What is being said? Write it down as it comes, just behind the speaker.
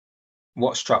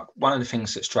one of the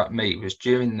things that struck me was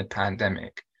during the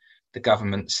pandemic, the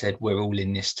government said we're all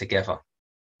in this together,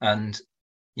 and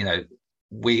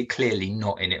we're clearly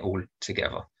not in it all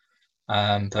together.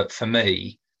 But for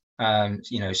me,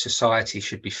 society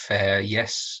should be fair.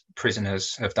 Yes,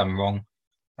 prisoners have done wrong.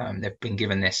 They've been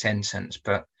given their sentence,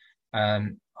 but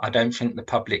I don't think the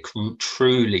public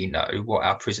truly know what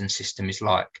our prison system is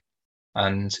like.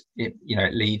 And it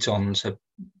leads on to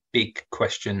big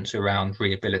questions around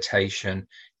rehabilitation.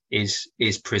 Is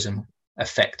prison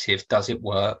effective? Does it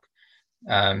work?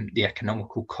 The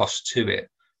economical cost to it.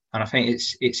 And I think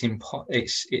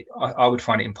I would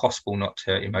find it impossible not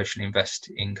to emotionally invest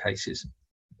in cases.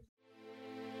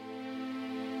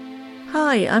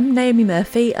 Hi, I'm Naomi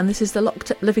Murphy, and this is the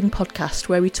Locked Up Living podcast,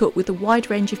 where we talk with a wide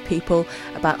range of people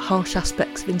about harsh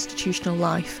aspects of institutional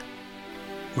life.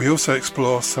 We also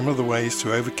explore some of the ways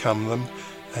to overcome them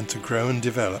and to grow and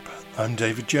develop. I'm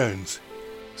David Jones.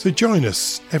 So join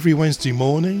us every Wednesday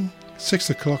morning, 6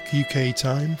 o'clock UK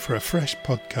time, for a fresh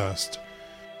podcast.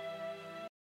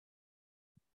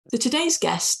 So today's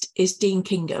guest is Dean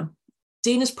Kingham.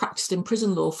 Dean has practiced in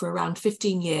prison law for around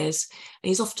 15 years, and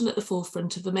he's often at the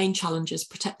forefront of the main challenges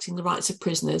protecting the rights of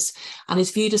prisoners, and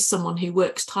is viewed as someone who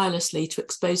works tirelessly to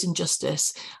expose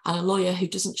injustice and a lawyer who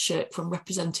doesn't shirk from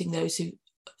representing those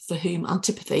for whom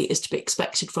antipathy is to be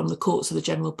expected from the courts of the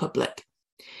general public.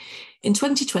 In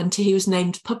 2020, he was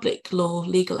named Public Law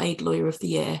Legal Aid Lawyer of the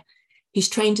Year. He's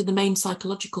trained in the main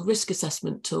psychological risk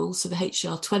assessment tools, so the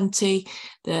HCR20,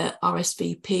 the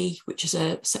RSVP, which is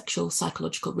a sexual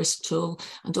psychological risk tool,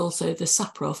 and also the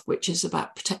SAPROF, which is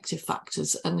about protective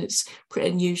factors. And it's pretty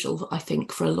unusual, I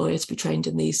think, for a lawyer to be trained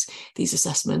in these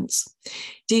assessments.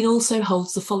 Dean also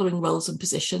holds the following roles and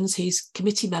positions. He's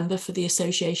committee member for the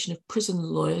Association of Prison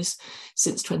Lawyers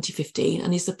since 2015,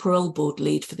 and he's the parole board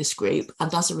lead for this group,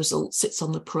 and as a result sits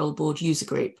on the parole board user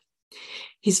group.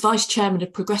 He's vice chairman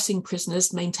of Progressing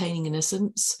Prisoners Maintaining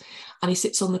Innocence, and he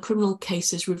sits on the Criminal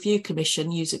Cases Review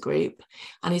Commission user group,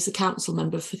 and he's the council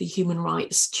member for the human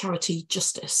rights charity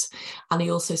Justice, and he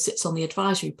also sits on the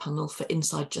advisory panel for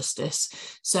Inside Justice.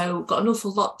 So got an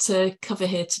awful lot to cover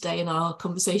here today in our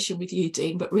conversation with you,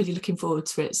 Dean, but really looking forward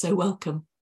to it, so welcome.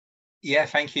 Yeah,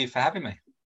 thank you for having me.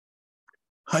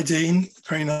 Hi Dean,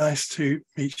 very nice to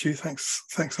meet you. Thanks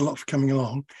a lot for coming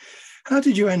along. How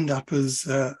did you end up as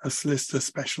a solicitor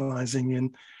specialising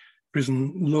in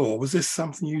prison law? Was this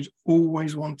something you'd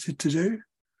always wanted to do?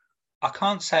 I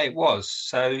can't say it was.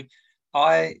 So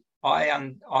I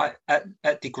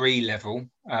at degree level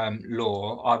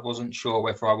law, I wasn't sure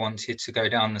whether I wanted to go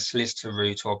down the solicitor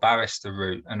route or barrister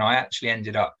route, and I actually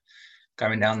ended up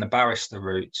going down the barrister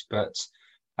route. But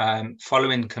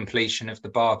following completion of the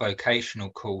bar vocational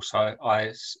course,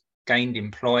 I gained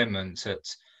employment at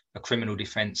a criminal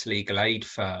defence legal aid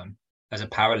firm as a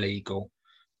paralegal,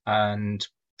 and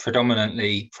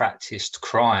predominantly practiced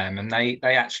crime. And they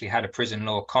actually had a prison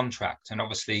law contract, and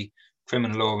obviously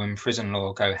criminal law and prison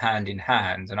law go hand in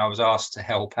hand. And I was asked to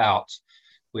help out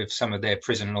with some of their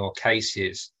prison law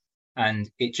cases,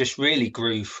 and it just really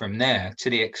grew from there, to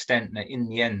the extent that in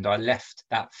the end I left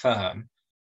that firm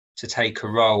to take a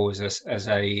role as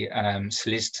a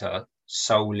solicitor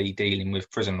solely dealing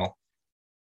with prison law.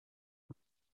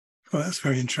 Well, that's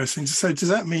very interesting. So does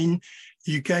that mean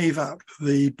you gave up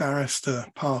the barrister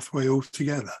pathway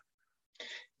altogether?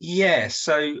 Yeah,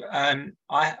 so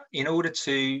in order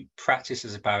to practice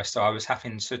as a barrister, I was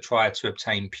having to try to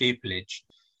obtain pupillage.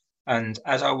 And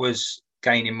as I was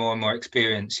gaining more and more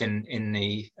experience in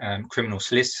the criminal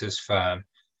solicitors firm,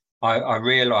 I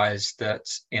realised that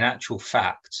in actual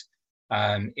fact,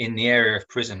 in the area of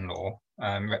prison law,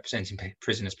 representing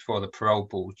prisoners before the parole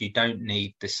board, you don't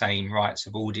need the same rights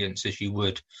of audience as you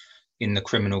would in the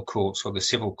criminal courts or the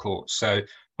civil courts. So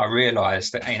I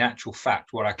realised that in actual fact,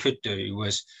 what I could do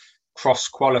was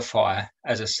cross-qualify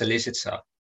as a solicitor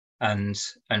and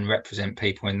represent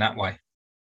people in that way.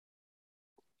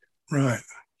 Right.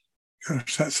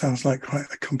 Gosh, that sounds like quite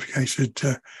a complicated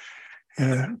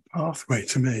pathway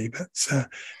to me. But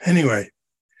anyway,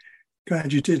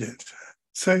 glad you did it.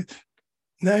 So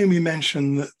Naomi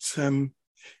mentioned that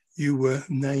you were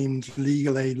named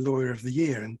Legal Aid Lawyer of the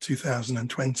Year in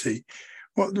 2020.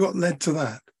 What led to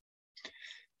that?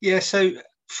 Yeah, so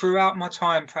throughout my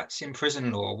time practicing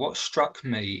prison law, what struck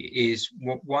me is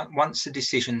once the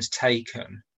decision's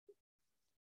taken,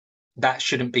 that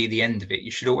shouldn't be the end of it.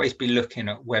 You should always be looking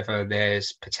at whether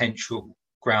there's potential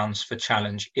grounds for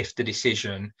challenge if the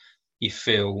decision you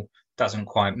feel doesn't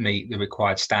quite meet the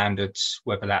required standards,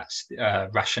 whether that's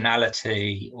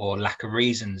rationality or lack of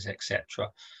reasons, etc.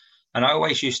 And I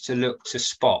always used to look to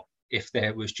spot if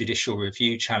there was judicial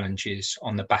review challenges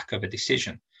on the back of a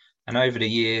decision. and over the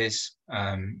years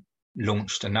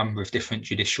launched a number of different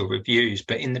judicial reviews.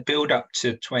 But in the build up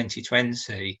to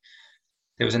 2020,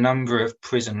 there was a number of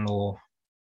prisoner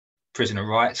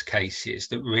rights cases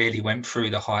that really went through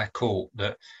the High Court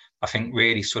that I think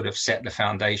really sort of set the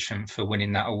foundation for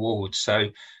winning that award. So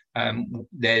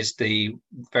there's the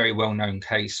very well-known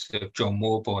case of John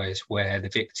Warboys, where the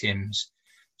victims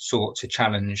sought to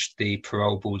challenge the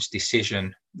parole board's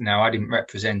decision. Now, I didn't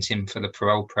represent him for the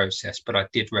parole process, but I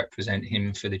did represent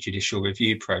him for the judicial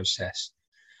review process.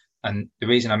 And the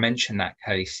reason I mention that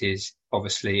case is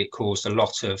obviously it caused a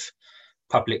lot of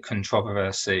public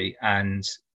controversy, and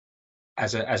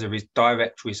as a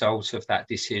direct result of that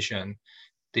decision,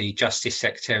 the Justice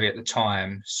Secretary at the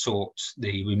time sought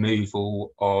the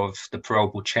removal of the parole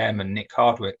board chairman, Nick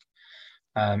Hardwick.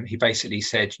 He basically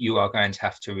said, "You are going to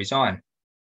have to resign."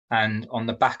 And on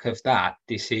the back of that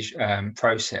decision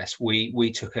process,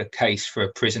 we took a case for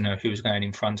a prisoner who was going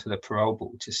in front of the parole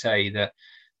board to say that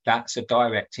that's a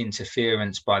direct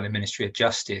interference by the Ministry of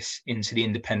Justice into the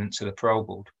independence of the parole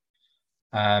board.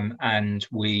 And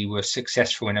we were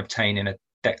successful in obtaining a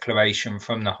declaration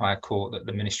from the High Court that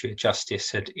the Ministry of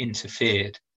Justice had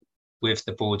interfered with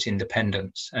the board's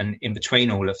independence. And in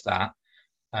between all of that,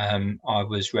 I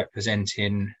was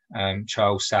representing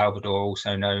Charles Salvador,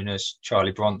 also known as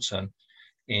Charlie Bronson,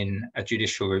 in a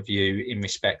judicial review in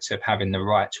respect of having the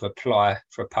right to apply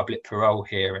for a public parole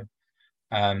hearing.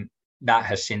 That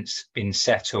has since been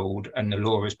settled, and the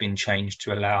law has been changed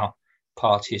to allow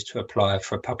parties to apply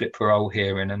for a public parole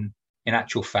hearing. And in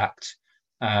actual fact,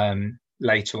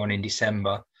 later on in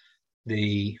December,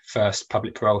 the first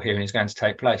public parole hearing is going to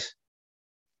take place.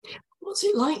 What's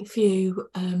it like for you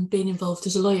being involved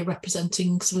as a lawyer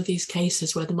representing some of these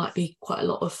cases where there might be quite a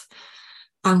lot of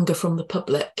anger from the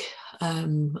public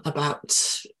about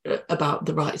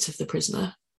the rights of the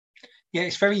prisoner? Yeah,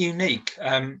 it's very unique.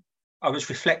 I was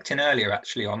reflecting earlier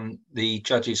actually on the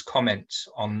judge's comments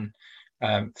on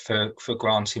for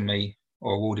granting me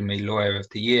or awarding me Lawyer of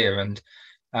the Year, and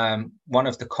one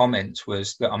of the comments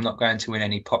was that I'm not going to win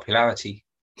any popularity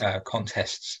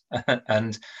contests.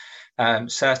 And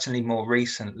certainly more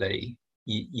recently,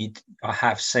 I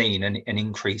have seen an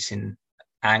increase in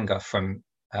anger from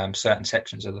certain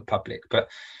sections of the public. But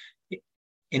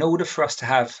in order for us to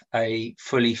have a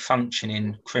fully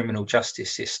functioning criminal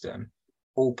justice system,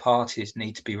 all parties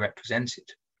need to be represented.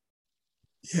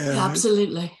 Yeah,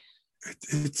 absolutely.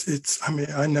 It's. I mean,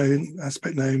 I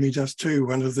expect Naomi does too.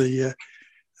 One of the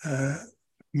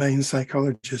main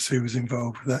psychologists who was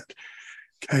involved with that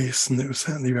case, and it was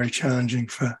certainly very challenging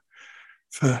for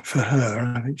her,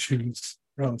 and I think she was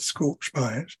rather scorched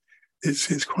by it.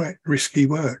 It's quite risky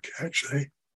work,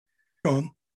 actually. Go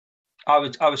on. I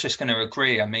was just going to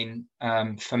agree. I mean,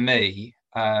 for me,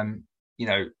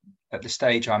 at the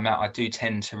stage I'm at, I do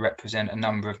tend to represent a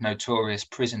number of notorious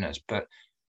prisoners, but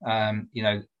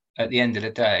at the end of the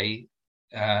day,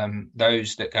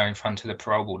 those that go in front of the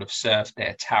parole board have served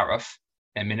their tariff,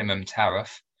 their minimum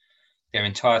tariff. They're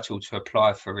entitled to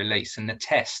apply for release. And the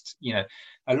test,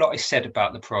 a lot is said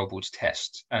about the parole board's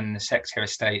test, and the Secretary of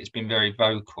State has been very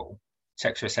vocal.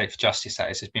 Secretary of State for Justice,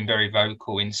 that is, has been very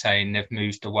vocal in saying they've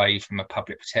moved away from a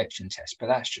public protection test, but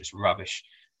that's just rubbish.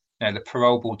 The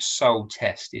parole board's sole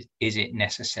test is it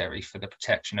necessary for the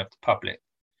protection of the public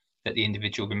that the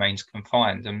individual remains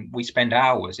confined? And we spend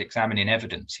hours examining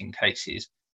evidence in cases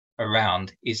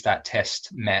around, is that test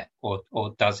met, or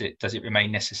does it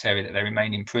remain necessary that they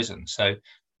remain in prison? So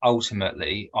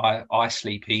ultimately, I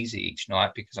sleep easy each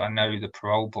night because I know the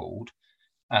parole board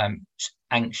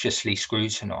anxiously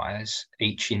scrutinise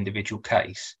each individual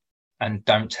case and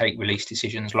don't take release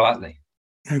decisions lightly.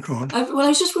 Oh, God. I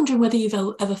was just wondering whether you've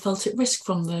ever felt at risk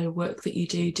from the work that you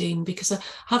do, Dean, because I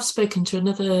have spoken to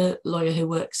another lawyer who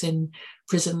works in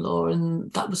prison law,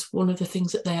 and that was one of the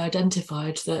things that they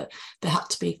identified, that they had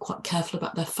to be quite careful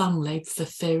about their family for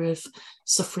fear of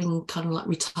suffering kind of like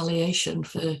retaliation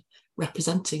for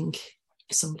representing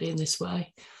somebody in this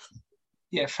way.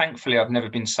 Yeah, thankfully, I've never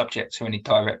been subject to any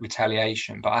direct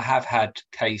retaliation, but I have had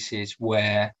cases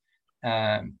where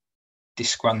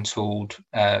disgruntled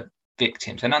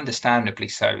victims, and understandably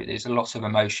so, there's a lot of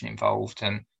emotion involved,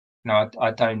 and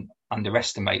I don't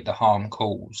underestimate the harm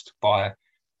caused by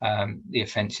the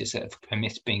offences that have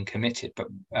been committed. But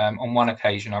on one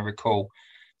occasion, I recall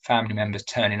family members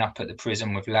turning up at the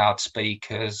prison with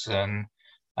loudspeakers and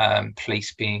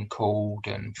police being called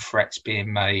and threats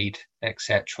being made,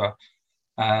 etc.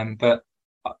 But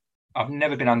I've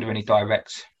never been under any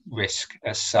direct risk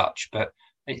as such, but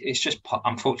it's just,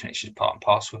 unfortunately, it's just part and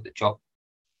parcel of the job.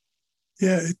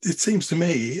 Yeah, it seems to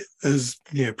me, as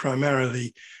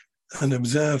primarily an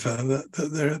observer,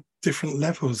 that different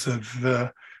levels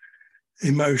of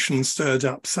emotion stirred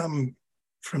up, some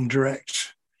from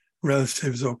direct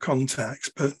relatives or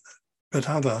contacts, but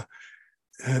other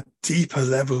deeper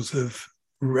levels of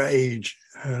rage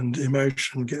and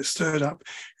emotion get stirred up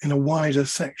in a wider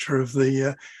sector of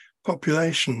the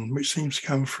population, which seems to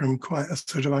come from quite a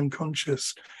sort of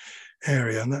unconscious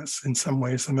area. And that's in some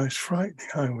ways the most frightening,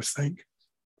 I always think.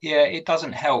 Yeah, it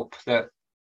doesn't help that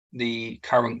the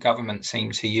current government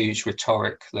seems to use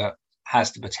rhetoric that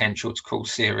has the potential to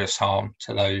cause serious harm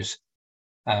to those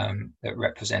that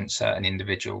represent certain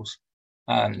individuals.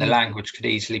 The language could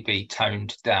easily be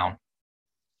toned down.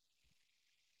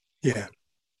 Yeah.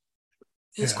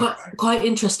 It's quite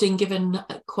interesting, given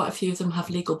quite a few of them have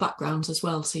legal backgrounds as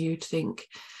well. So you'd think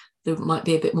there might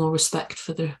be a bit more respect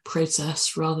for the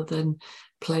process rather than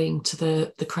playing to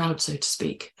the crowd, so to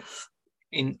speak.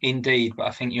 Indeed, but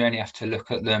I think you only have to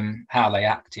look at them, how they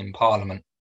act in Parliament,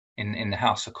 in the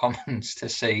House of Commons, to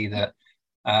see that,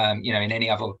 in any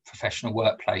other professional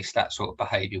workplace, that sort of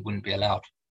behaviour wouldn't be allowed.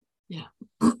 Yeah.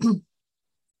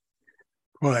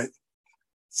 Right.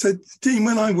 So, Dean,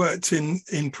 when I worked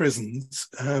in prisons,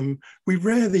 we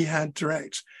rarely had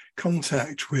direct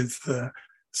contact with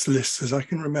solicitors. I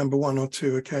can remember one or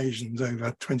two occasions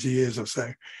over 20 years or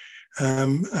so.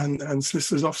 And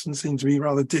solicitors often seem to be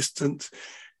rather distant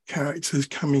characters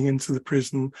coming into the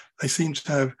prison. They seem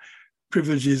to have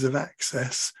privileges of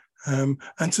access and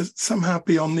to somehow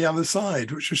be on the other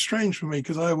side, which was strange for me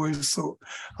because I always thought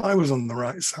I was on the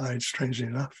right side, strangely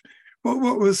enough.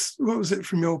 What was it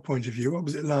from your point of view? What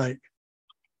was it like?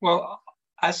 Well,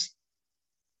 as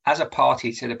a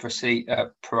party to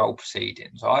the parole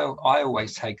proceedings, I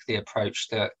always take the approach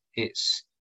that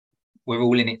we're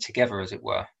all in it together, as it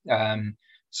were.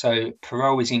 So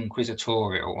parole is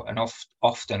inquisitorial, and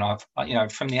often I've,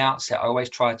 from the outset, I always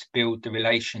try to build the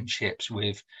relationships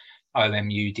with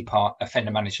OMU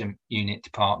offender management unit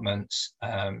departments,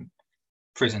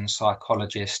 prison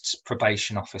psychologists,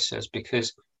 probation officers,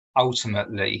 because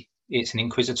ultimately it's an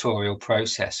inquisitorial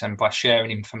process, and by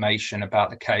sharing information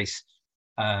about the case,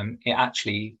 it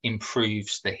actually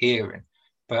improves the hearing.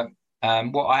 But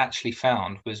what I actually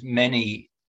found was many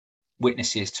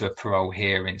witnesses to a parole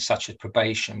hearing, such as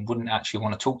probation, wouldn't actually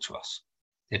want to talk to us.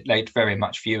 They'd very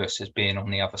much view us as being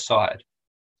on the other side.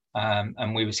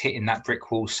 And we was hitting that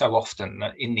brick wall so often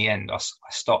that in the end I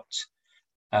stopped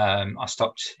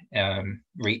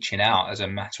reaching out as a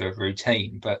matter of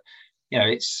routine. But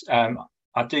it's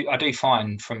I do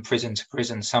find from prison to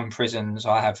prison, some prisons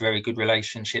I have very good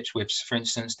relationships with, for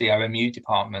instance the OMU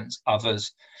departments.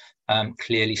 Others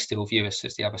clearly still view us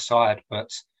as the other side.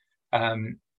 But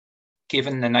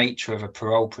given the nature of a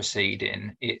parole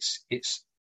proceeding, it's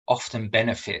often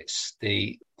benefits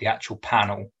the actual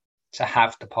panel to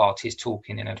have the parties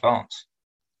talking in advance.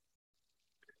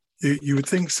 You would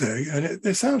think so, and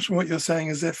it sounds from what you're saying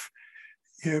as if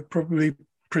probably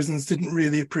prisons don't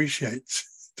really appreciate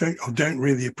the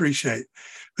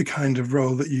kind of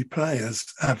role that you play as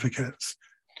advocates.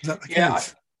 Is that the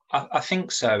case? I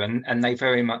think so, and they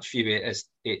very much view it as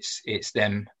it's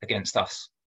them against us.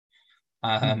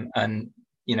 And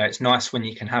it's nice when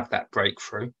you can have that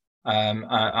breakthrough.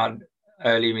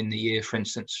 Earlier in the year, for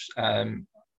instance,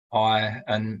 I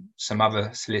and some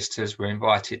other solicitors were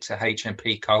invited to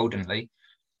HMP Coldenley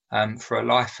for a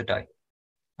life day,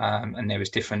 and there was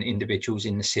different individuals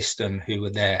in the system who were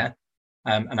there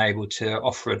and able to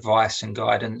offer advice and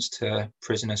guidance to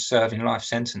prisoners serving life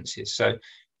sentences. So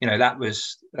that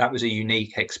was a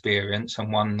unique experience,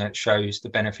 and one that shows the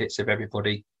benefits of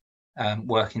everybody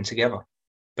working together.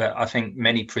 But I think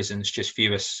many prisons just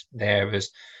view us there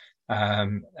as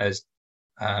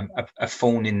a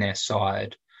thorn in their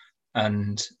side,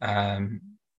 and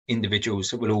individuals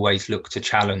that will always look to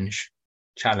challenge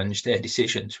their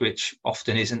decisions, which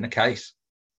often isn't the case.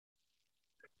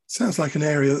 Sounds like an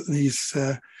area that needs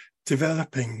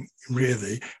developing,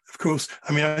 really. Of course,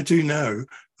 I mean, I do know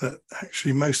that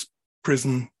actually most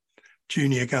prison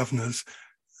junior governors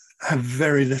have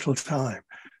very little time.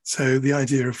 So the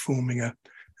idea of forming a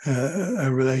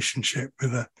relationship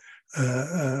with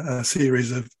a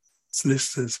series of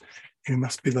solicitors,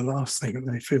 must be the last thing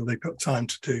that they feel they've got time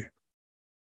to do.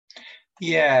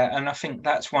 Yeah, and I think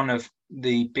that's one of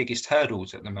the biggest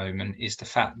hurdles at the moment, is the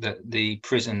fact that the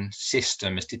prison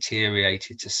system has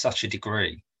deteriorated to such a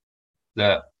degree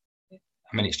that,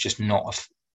 it's just not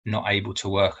able to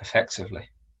work effectively.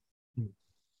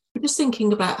 I'm just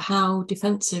thinking about how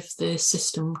defensive the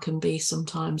system can be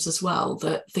sometimes as well,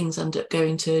 that things end up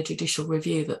going to judicial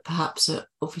review that perhaps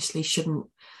obviously shouldn't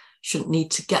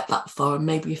need to get that far. And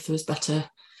maybe if there was better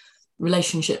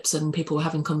relationships and people were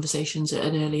having conversations at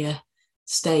an earlier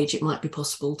stage, it might be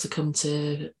possible to come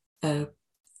to a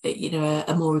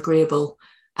more agreeable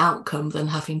outcome than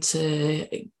having to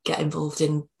get involved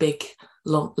in big,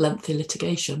 long, lengthy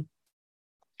litigation.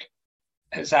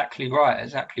 Exactly right.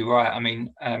 Exactly right. I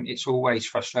mean, it's always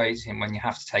frustrating when you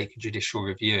have to take a judicial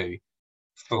review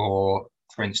for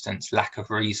instance, lack of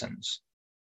reasons,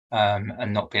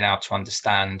 and not being able to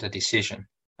understand a decision.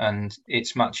 And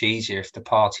it's much easier if the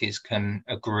parties can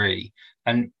agree.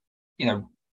 And, you know,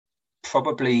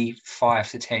 probably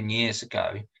 5 to 10 years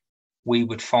ago, we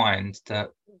would find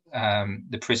that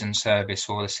the prison service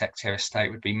or the Secretary of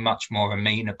State would be much more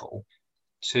amenable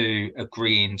to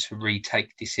agreeing to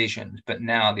retake decisions. But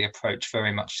now the approach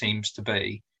very much seems to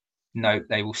be, no,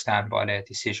 they will stand by their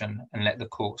decision and let the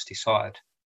courts decide.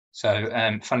 So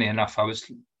funny enough, I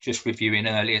was just reviewing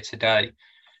earlier today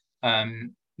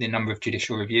the number of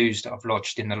judicial reviews that I've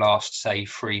lodged in the last, say,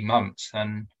 3 months,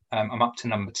 and I'm up to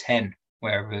number 10,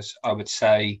 whereas I would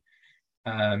say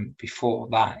before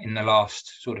that, in the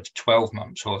last sort of 12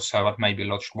 months or so, I've maybe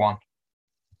lodged 1.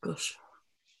 Gosh.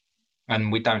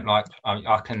 And we don't like,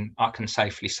 I can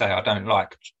safely say I don't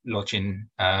like lodging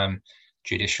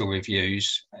judicial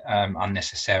reviews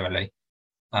unnecessarily.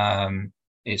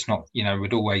 It's not,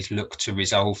 we'd always look to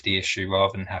resolve the issue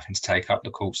rather than having to take up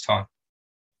the court's time.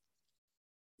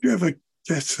 Do you ever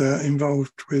get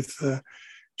involved with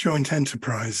joint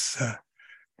enterprise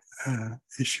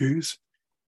issues?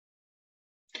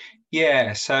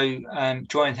 Yeah, so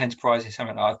joint enterprise is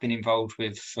something that I've been involved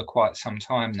with for quite some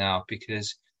time now,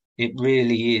 because it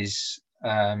really is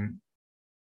the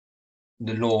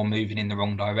law moving in the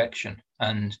wrong direction.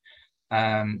 And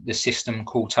the system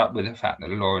caught up with the fact that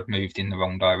the law had moved in the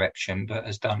wrong direction, but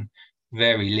has done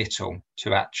very little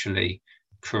to actually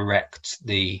correct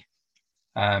the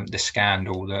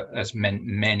scandal that has meant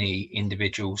many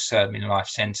individuals serving life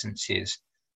sentences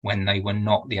when they were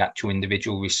not the actual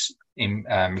individual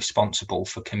responsible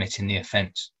for committing the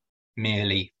offence,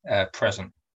 merely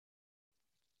present.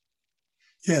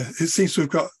 Yeah, it seems to have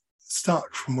got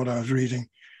stuck from what I was reading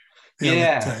the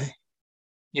other day.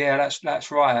 Yeah,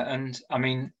 that's right. And I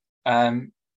mean, I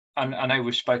know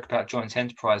we spoke about joint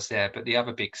enterprise there, but the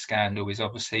other big scandal is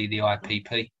obviously the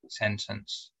IPP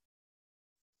sentence.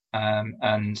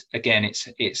 And again,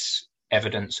 it's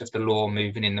evidence of the law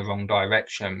moving in the wrong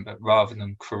direction, but rather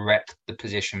than correct the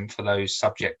position for those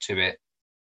subject to it,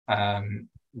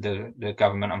 the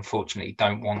government unfortunately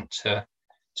don't want to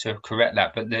correct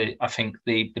that. But I think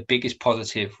the biggest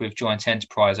positive with joint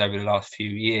enterprise over the last few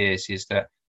years is that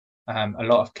a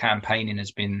lot of campaigning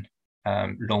has been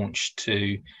launched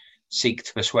to seek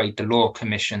to persuade the Law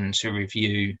Commission to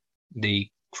review the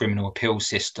criminal appeal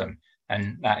system,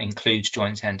 and that includes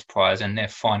joint enterprise, and they've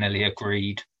finally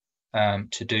agreed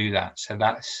to do that. So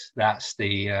that's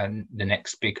the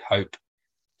next big hope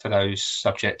for those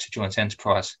subject to joint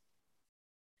enterprise.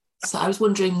 So I was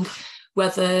wondering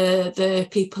whether the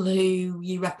people who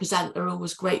you represent are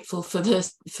always grateful for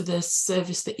the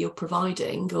service that you're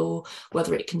providing, or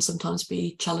whether it can sometimes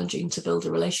be challenging to build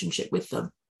a relationship with them.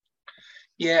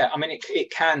 Yeah, I mean, it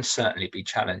can certainly be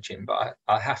challenging, but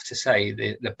I have to say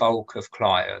the bulk of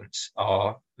clients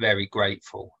are very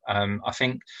grateful. I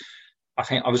think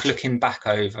I was looking back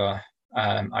over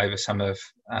some of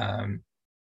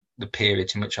the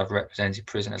periods in which I've represented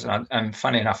prisoners, and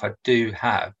funny enough, I do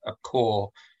have a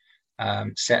core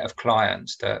set of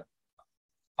clients that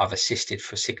I've assisted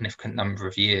for a significant number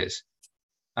of years.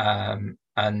 And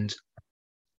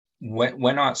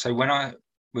when I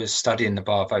was studying the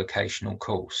bar vocational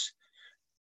course,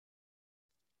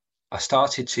 I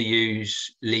started to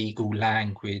use legal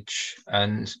language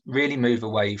and really move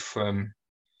away from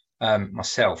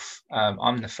myself.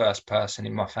 I'm the first person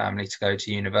in my family to go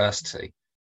to university.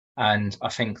 And I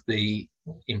think the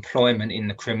employment in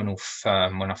the criminal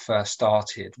firm when I first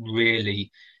started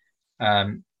really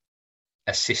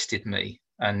assisted me,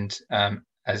 and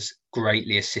has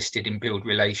greatly assisted in build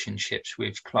relationships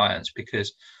with clients,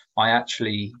 because I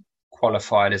actually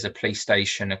qualified as a police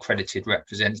station accredited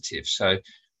representative. So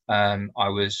I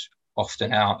was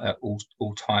often out at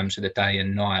all times of the day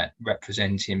and night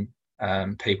representing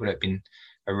people that have been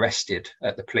arrested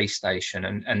at the police station,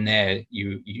 and there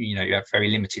you have very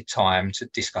limited time to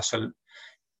discuss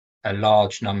a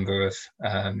large number of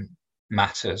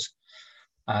matters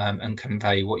and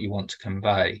convey what you want to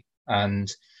convey.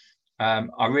 And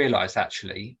I realized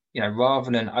actually,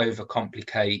 rather than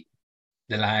overcomplicate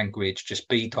the language, just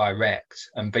be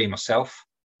direct and be myself.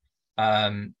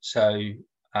 I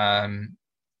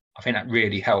think that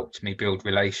really helped me build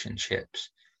relationships.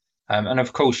 And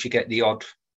of course, you get the odd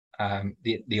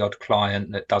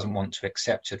client that doesn't want to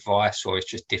accept advice, or is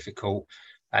just difficult.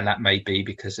 and that may be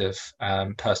because of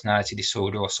personality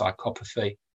disorder or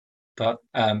psychopathy. But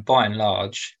by and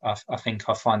large, I think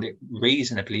I find it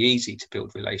reasonably easy to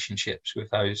build relationships with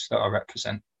those that I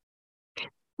represent.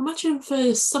 Imagine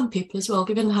for some people as well,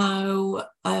 given how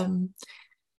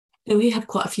we had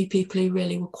quite a few people who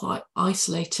really were quite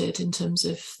isolated, in terms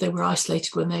of they were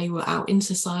isolated when they were out in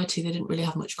society. They didn't really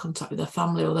have much contact with their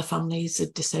family, or their families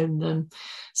had disowned them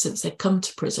since they'd come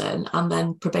to prison, and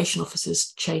then probation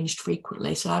officers changed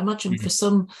frequently. So I imagine for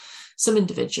some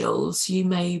individuals, you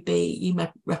may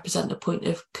represent a point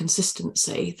of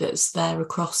consistency that's there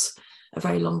across a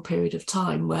very long period of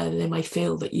time, where they may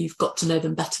feel that you've got to know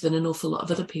them better than an awful lot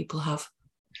of other people have.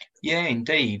 Yeah,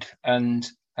 indeed. And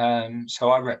so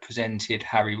I represented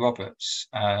Harry Roberts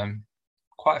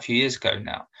quite a few years ago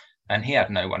now, and he had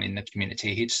no one in the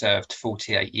community. He'd served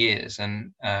 48 years,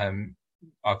 and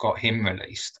I got him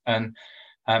released. And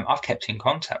I've kept in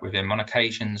contact with him on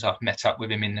occasions. I've met up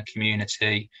with him in the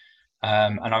community.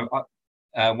 And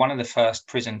one of the first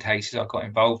prison cases I got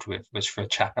involved with was for a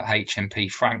chap at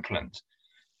HMP Frankland.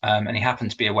 And he happened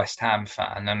to be a West Ham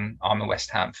fan, and I'm a West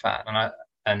Ham fan.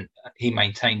 And he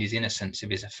maintained his innocence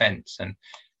of his offence, and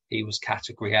he was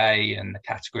category A, and the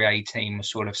category A team was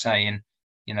sort of saying,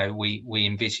 we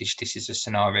envisage this is a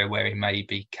scenario where he may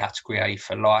be category A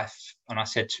for life. And I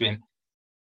said to him,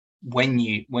 when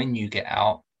you get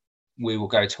out, we will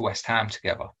go to West Ham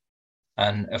together.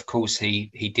 And of course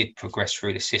he did progress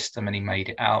through the system, and he made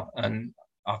it out. And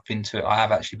I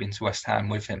have actually been to West Ham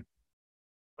with him.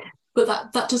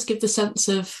 But that does give the sense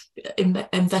of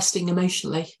investing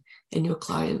emotionally in your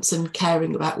clients and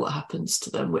caring about what happens to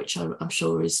them, which I'm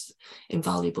sure is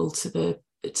invaluable to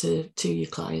your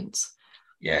clients.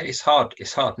 Yeah, it's hard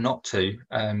not to.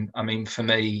 I mean, for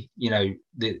me,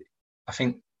 I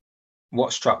think one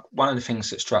of the things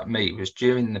that struck me was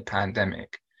during the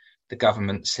pandemic, the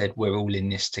government said we're all in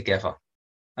this together,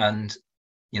 and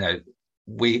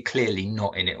we're clearly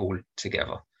not in it all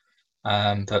together.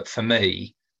 But for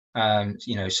me,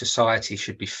 society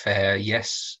should be fair.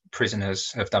 Yes,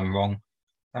 prisoners have done wrong.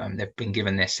 They've been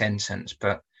given their sentence,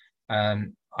 but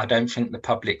I don't think the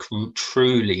public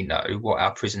truly know what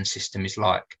our prison system is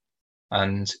like.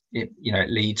 And it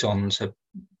leads on to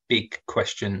big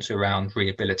questions around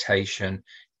rehabilitation.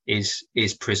 Is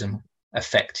prison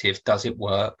effective? Does it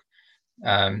work?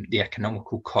 The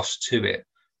economical cost to it.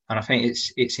 And I think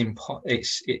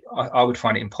I would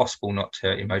find it impossible not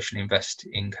to emotionally invest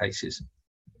in cases.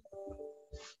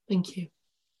 Thank you.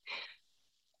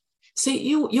 So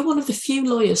you're one of the few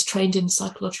lawyers trained in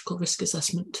psychological risk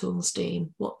assessment tools,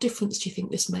 Dean. What difference do you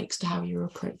think this makes to how you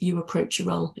approach your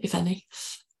role, if any?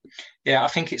 Yeah, I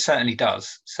think it certainly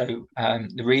does. So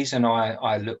the reason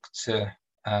I looked to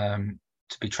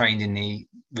be trained in the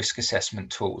risk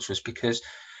assessment tools was because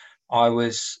I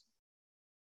was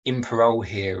in parole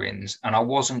hearings, and I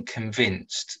wasn't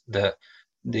convinced that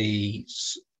the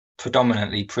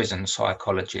predominantly prison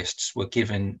psychologists were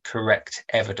given correct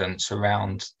evidence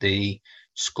around the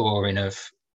scoring of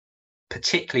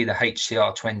particularly the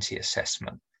HCR20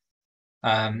 assessment.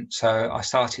 So I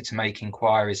started to make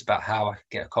inquiries about how I could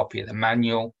get a copy of the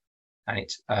manual, and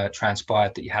it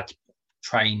transpired that you had to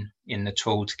train in the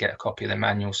tool to get a copy of the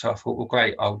manual. So I thought, well,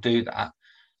 great, I'll do that.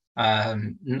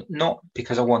 Not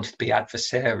because I wanted to be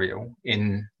adversarial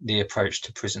in the approach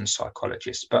to prison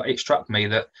psychologists, but it struck me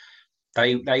that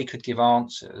they could give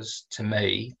answers to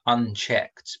me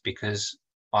unchecked, because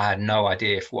I had no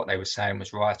idea if what they were saying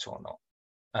was right or not.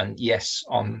 And yes,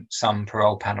 on some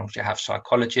parole panels you have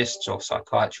psychologists or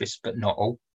psychiatrists, but not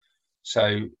all.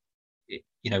 So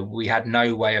we had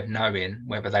no way of knowing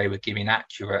whether they were giving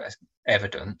accurate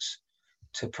evidence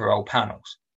to parole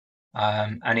panels.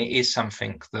 And it is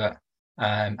something that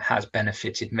has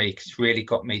benefited me, because it's really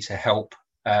got me to help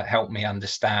me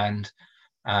understand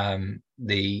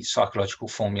the psychological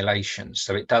formulations.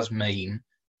 So it does mean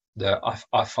that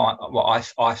I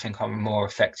think I'm a more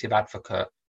effective advocate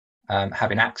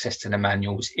having access to the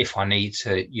manuals if I need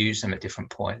to use them at different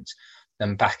points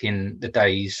than back in the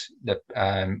days that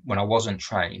when I wasn't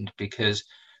trained, because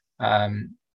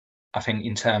I think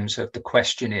in terms of the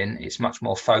questioning, it's much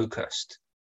more focused.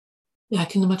 Yeah, I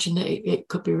can imagine that it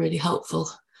could be really helpful,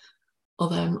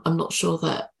 although I'm not sure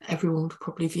that everyone would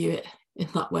probably view it in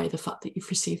that way, the fact that you've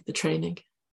received the training.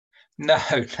 No.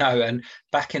 And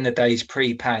back in the days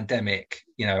pre-pandemic,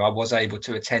 I was able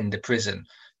to attend the prison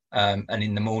and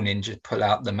in the morning just pull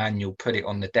out the manual, put it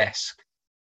on the desk.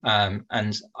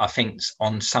 And I think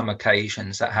on some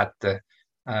occasions that had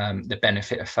the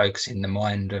benefit of focusing the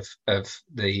mind of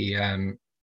the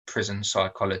prison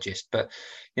psychologist. But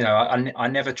I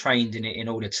never trained in it in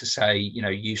order to say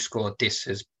you scored this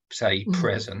as, say,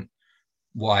 present.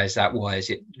 why is that? Why is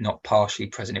it not partially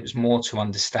present? It was more to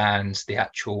understand the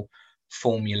actual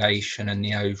formulation and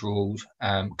the overall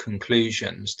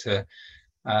conclusions to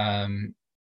I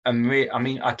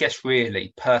guess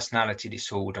really personality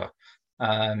disorder,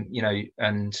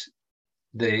 and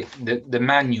the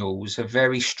manuals are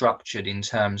very structured in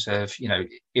terms of,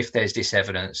 if there's this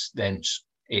evidence, then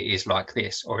it is like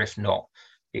this, or if not,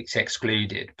 it's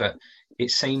excluded. But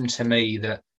it seemed to me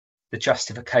that the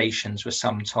justifications were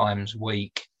sometimes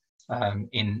weak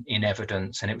in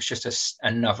evidence, and it was just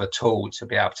another tool to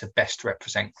be able to best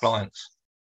represent clients.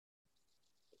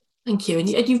 Thank you. And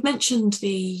you've mentioned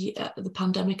the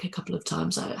pandemic a couple of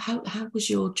times. How was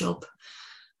your job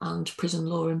and prison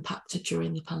law impacted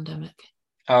during the pandemic?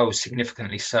 Oh,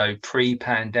 significantly so.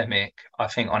 Pre-pandemic, I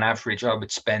think on average I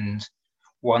would spend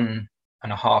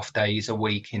 1.5 days a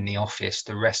week in the office.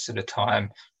 The rest of the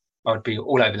time I would be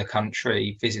all over the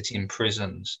country visiting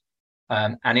prisons.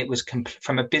 And it was,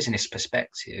 from a business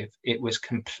perspective, it was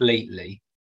completely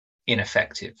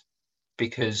ineffective,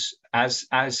 because as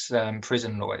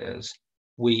prison lawyers,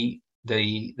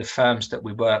 the firms that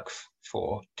we work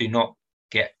for do not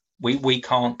get, we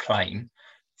can't claim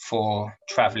for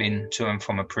traveling to and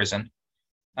from a prison.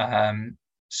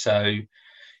 So,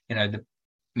 the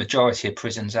majority of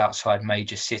prisons outside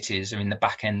major cities are in the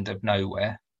back end of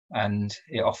nowhere, and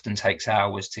it often takes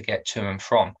hours to get to and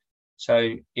from.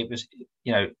 So it was,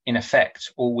 in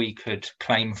effect, all we could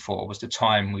claim for was the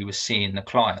time we were seeing the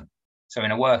client. So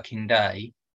in a working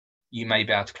day, you may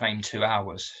be able to claim 2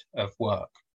 hours of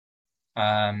work.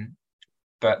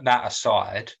 But that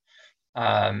aside,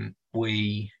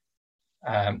 we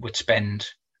would spend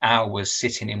hours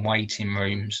sitting in waiting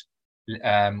rooms,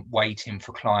 waiting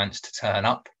for clients to turn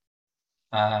up.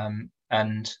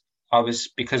 And I was,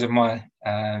 because of my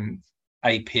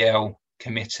APL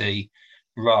committee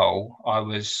role, I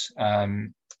was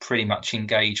pretty much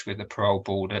engaged with the parole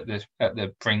board at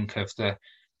the brink of the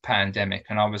pandemic.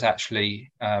 And I was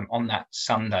actually on that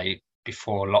Sunday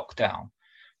before lockdown,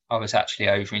 I was actually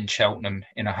over in Cheltenham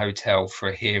in a hotel for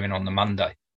a hearing on the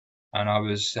Monday. And I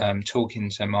was talking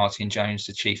to Martin Jones,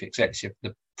 the chief executive of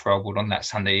the parole board, on that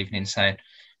Sunday evening, saying,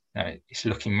 it's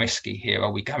looking risky here.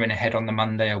 Are we going ahead on the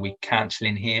Monday? Are we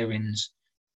cancelling hearings?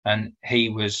 And he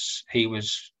was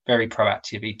very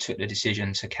proactive. He took the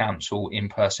decision to cancel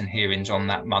in-person hearings on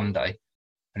that Monday.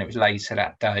 And it was later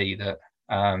that day that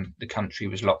the country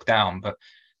was locked down. But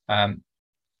I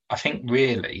think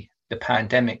really the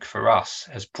pandemic for us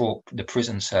has brought the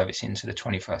prison service into the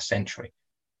 21st century.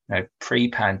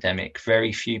 Pre-pandemic,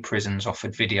 very few prisons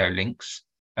offered video links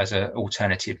as an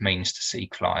alternative means to see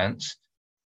clients.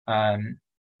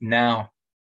 Now,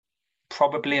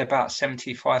 probably about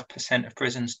 75% of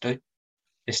prisons do.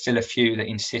 There's still a few that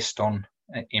insist on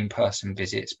in-person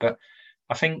visits, but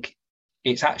I think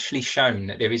it's actually shown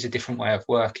that there is a different way of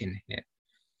working here.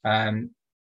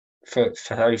 For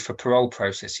parole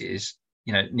processes,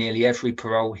 nearly every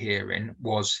parole hearing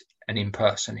was an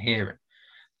in-person hearing,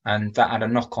 and that had a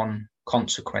knock-on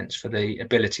consequence for the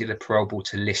ability of the parole board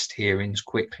to list hearings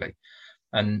quickly.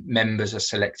 And members are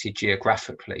selected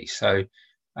geographically. So,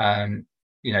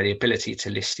 the ability to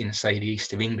list in, say, the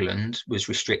East of England was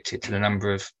restricted to the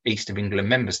number of East of England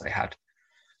members they had.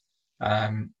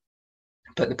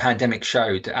 But the pandemic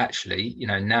showed that actually,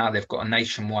 now they've got a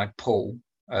nationwide pool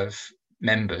of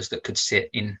members that could sit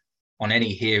in on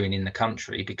any hearing in the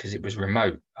country because it was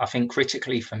remote. I think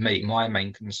critically for me, my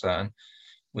main concern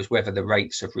was whether the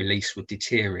rates of release would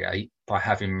deteriorate by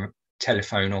having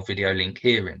telephone or video link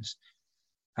hearings.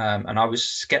 And I was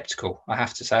sceptical. I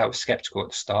have to say I was sceptical at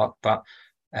the start, but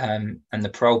and the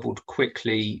parole board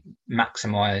quickly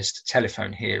maximised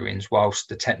telephone hearings whilst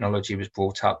the technology was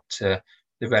brought up to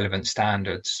the relevant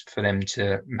standards for them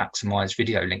to maximise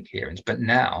video link hearings. But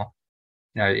now,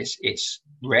 it's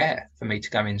rare for me to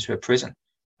go into a prison.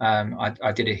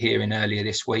 I did a hearing earlier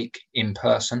this week in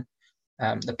person.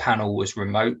 The panel was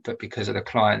remote, but because of the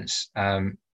client's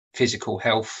physical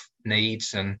health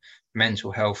needs and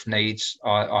mental health needs,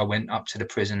 I went up to the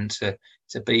prison to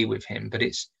be with him. But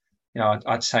it's,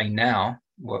 I'd say now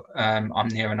I'm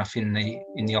near enough in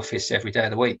the office every day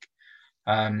of the week.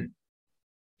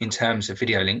 In terms of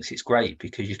video links, it's great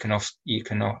because you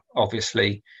can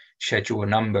obviously schedule a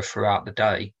number throughout the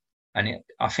day, and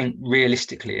I think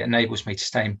realistically it enables me to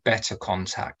stay in better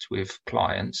contact with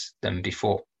clients than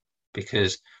before,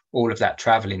 because all of that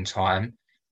traveling time,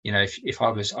 if I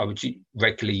would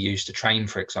regularly use the train,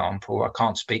 for example. I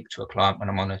can't speak to a client when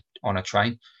I'm on a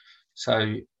train,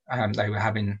 so they were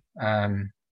having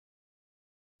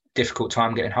difficult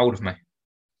time getting hold of me.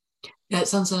 Yeah, it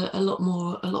sounds a lot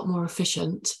more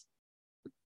efficient.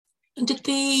 And did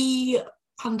the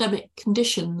pandemic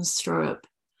conditions throw up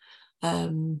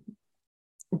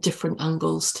different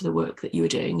angles to the work that you were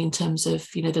doing in terms of,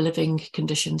 the living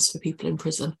conditions for people in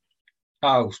prison?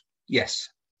 Oh, yes,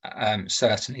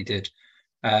 certainly did.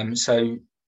 So,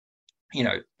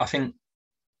 I think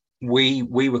we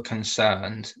were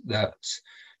concerned that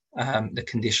the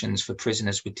conditions for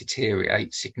prisoners would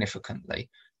deteriorate significantly.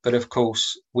 But of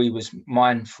course, we was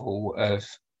mindful of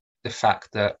the fact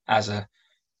that as a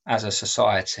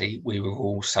society, we were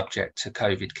all subject to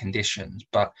COVID conditions,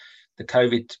 but the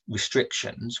COVID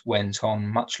restrictions went on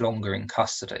much longer in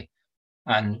custody.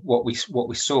 And what we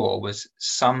saw was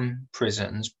some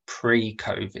prisons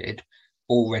pre-COVID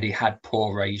already had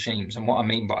poor regimes. And what I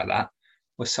mean by that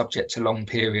was subject to long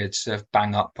periods of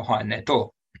bang up behind their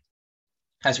door.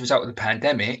 As a result of the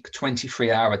pandemic,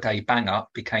 23-hour-a-day bang up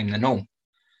became the norm.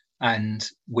 And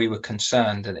we were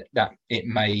concerned that it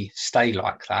may stay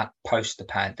like that post the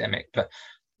pandemic. But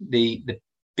the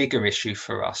bigger issue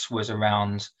for us was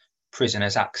around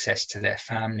prisoners' access to their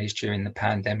families during the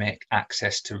pandemic,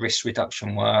 access to risk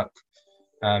reduction work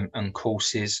and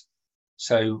courses.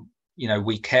 So,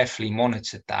 we carefully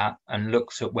monitored that and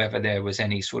looked at whether there was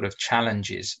any sort of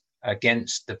challenges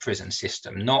against the prison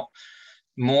system, not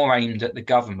more aimed at the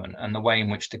government and the way in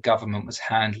which the government was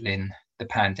handling the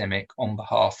pandemic on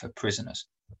behalf of prisoners.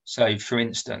 So, for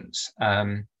instance,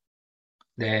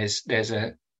 there's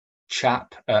a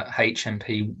chap at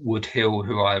HMP Wood Hill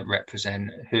who I represent,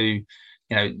 who,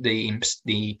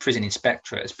 the prison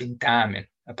inspectorate has been damning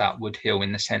about Wood Hill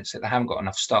in the sense that they haven't got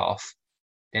enough staff.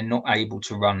 They're not able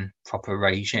to run proper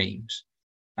regimes,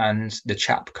 and the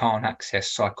chap can't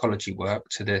access psychology work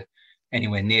to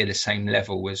anywhere near the same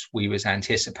level as we was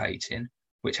anticipating,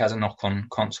 which has a knock-on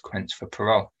consequence for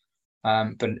parole.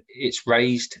 But it's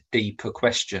raised deeper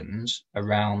questions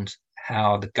around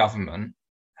how the government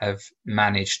have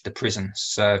managed the prison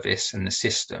service and the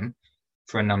system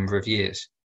for a number of years.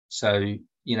 So,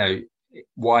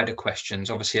 wider questions.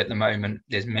 Obviously, at the moment,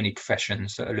 there's many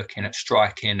professions that are looking at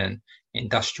striking and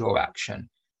industrial action.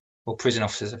 Well, prison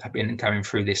officers have been going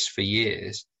through this for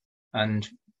years. And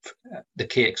the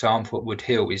key example at Wood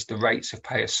Hill is the rates of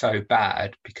pay are so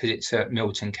bad because it's at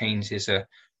Milton Keynes is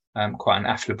quite an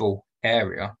affluent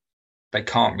area. They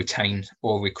can't retain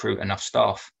or recruit enough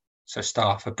staff. So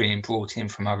staff are being brought in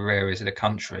from other areas of the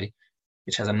country,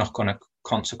 which has a knock-on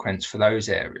consequence for those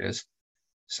areas.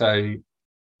 So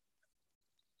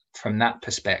from that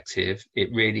perspective, it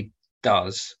really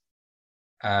does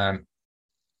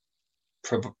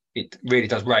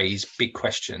raise big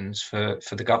questions for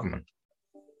the government.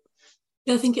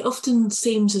 Yeah, I think it often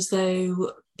seems as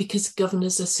though because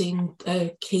governors are seen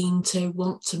keen to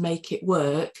want to make it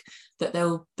work, that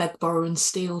they'll beg, borrow and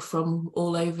steal from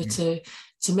all over to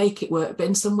make it work. But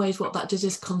in some ways, what that does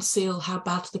is conceal how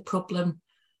bad the problem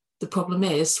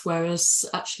is. Whereas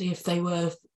actually, if there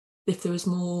was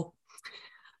more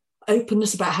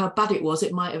openness about how bad it was,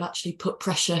 it might have actually put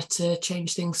pressure to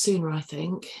change things sooner, I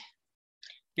think.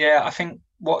 Yeah, I think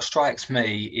what strikes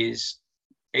me is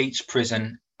each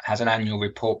prison has an annual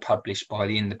report published by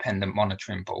the Independent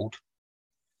Monitoring Board.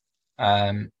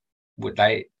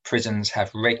 Prisons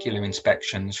have regular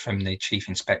inspections from the Chief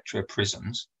Inspector of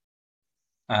Prisons,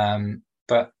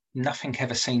 but nothing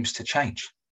ever seems to change.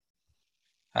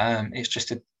 It's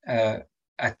just a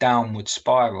downward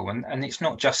spiral, and it's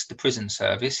not just the prison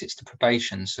service; it's the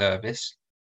probation service.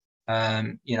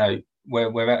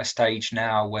 We're at a stage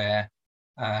now where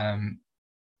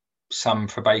some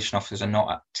probation officers are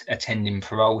not attending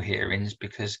parole hearings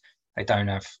because they don't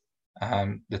have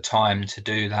the time to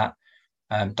do that.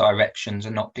 Directions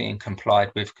are not being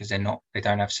complied with because they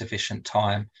don't have sufficient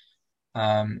time.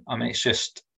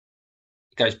 It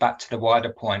goes back to the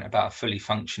wider point about a fully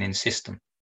functioning system.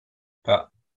 But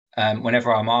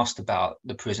whenever I'm asked about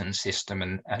the prison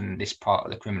system and this part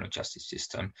of the criminal justice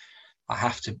system,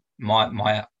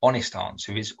 my honest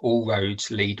answer is all roads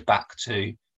lead back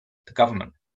to the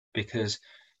government, because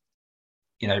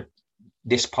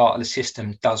this part of the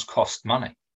system does cost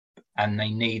money and they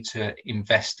need to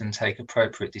invest and take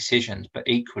appropriate decisions. But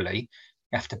equally,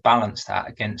 you have to balance that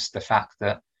against the fact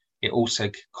that it also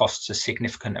costs a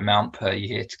significant amount per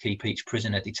year to keep each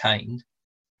prisoner detained.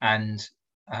 And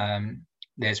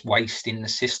there's waste in the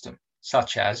system,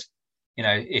 such as,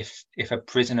 if a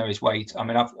prisoner is waiting.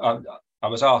 I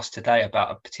was asked today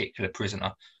about a particular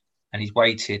prisoner, and he's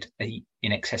waited in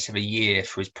excess of a year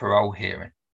for his parole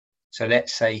hearing. So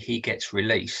let's say he gets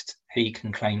released, he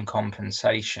can claim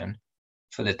compensation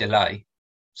for the delay.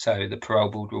 So the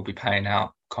parole board will be paying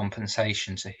out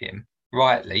compensation to him,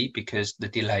 rightly, because the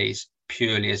delay is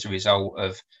purely as a result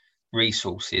of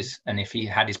resources. And if he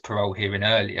had his parole hearing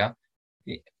earlier,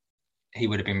 he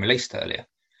would have been released earlier.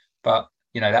 But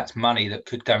that's money that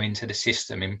could go into the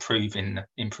system, improving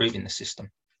the system.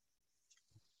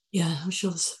 Yeah, I'm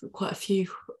sure there's quite a few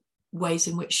ways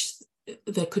in which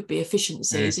there could be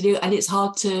efficiencies, and it's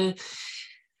hard to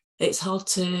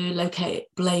locate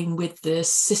blame with the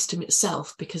system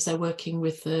itself, because they're working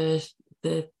with the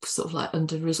sort of like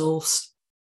under-resourced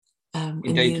in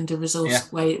the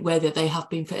under-resourced way, where they have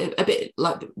been, a bit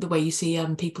like the way you see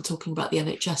people talking about the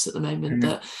NHS at the moment,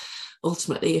 that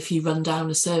ultimately if you run down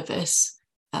a service,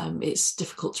 it's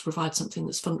difficult to provide something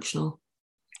that's functional.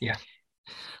 Yeah.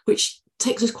 Which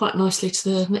takes us quite nicely to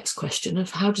the next question of,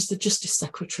 how does the Justice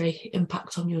Secretary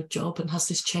impact on your job, and has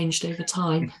this changed over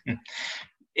time?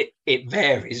 It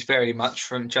varies very much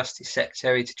from Justice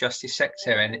Secretary to Justice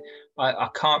Secretary, and I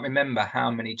can't remember how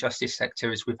many Justice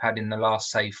Secretaries we've had in the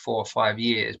last, say, 4 or 5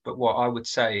 years, but what I would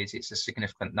say is it's a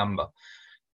significant number.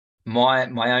 My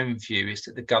own view is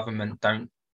that the government don't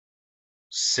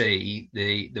see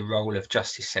the role of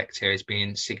Justice Secretary as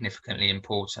being significantly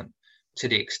important, to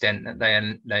the extent that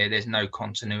there's no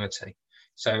continuity.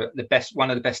 So one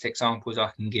of the best examples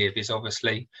I can give is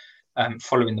obviously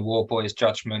following the War Boys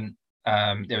judgment,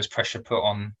 there was pressure put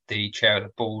on the chair of the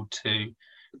board to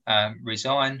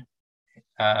resign.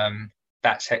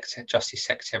 That Justice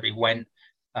Secretary went.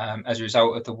 As a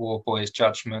result of the War Boys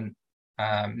judgment,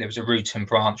 there was a root and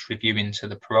branch review into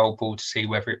the parole board to see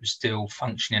whether it was still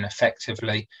functioning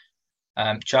effectively.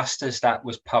 Just as that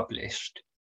was published,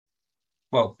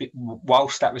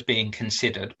 whilst that was being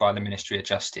considered by the Ministry of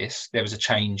Justice, there was a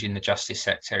change in the Justice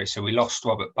Secretary. So we lost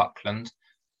Robert Buckland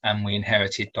and we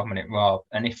inherited Dominic Raab.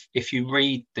 And if you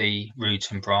read the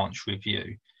root and branch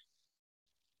review,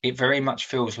 it very much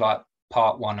feels like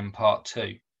part 1 and part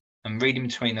 2. And reading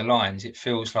between the lines, it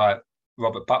feels like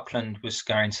Robert Buckland was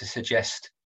going to suggest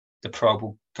the parole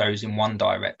board goes in one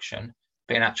direction,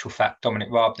 but in actual fact, Dominic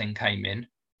Raab then came in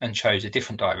and chose a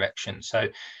different direction. So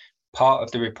part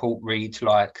of the report reads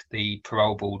like the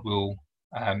parole board will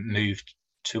move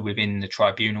to, within the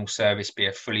tribunal service, be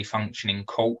a fully functioning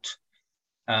court.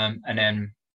 And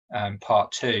then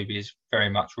part 2 is very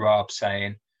much Raab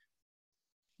saying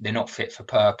they're not fit for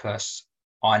purpose.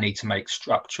 I need to make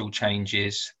structural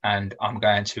changes, and I'm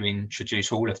going to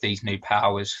introduce all of these new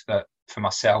powers for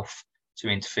myself to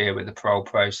interfere with the parole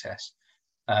process.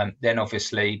 Then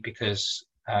obviously, because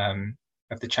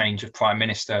of the change of Prime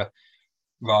Minister,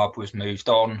 Raab was moved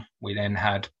on. We then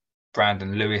had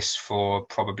Brandon Lewis for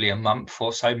probably a month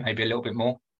or so, maybe a little bit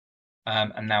more.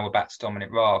 And now we're back to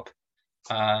Dominic Raab.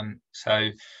 So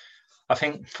I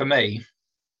think for me,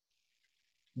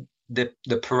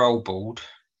 the parole board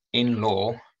in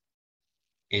law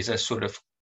is a sort of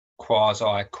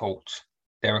quasi court.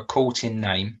 They're a court in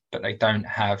name, but they don't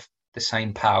have the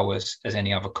same powers as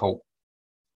any other court.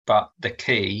 But the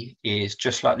key is,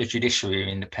 just like the judiciary are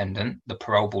independent, the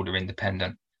parole board are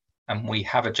independent. And we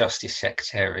have a Justice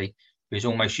Secretary who's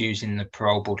almost using the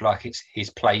parole board like it's his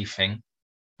plaything.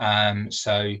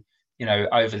 So,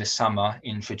 over the summer,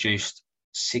 introduced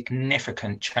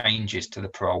significant changes to the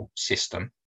parole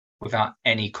system without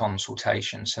any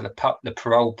consultation. So the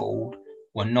parole board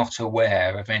were not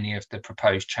aware of any of the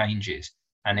proposed changes.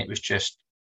 And it was just,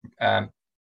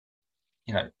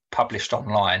 published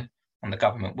online on the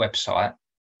government website.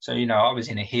 So, I was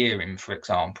in a hearing, for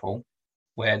example,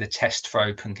 where the test for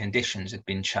open conditions had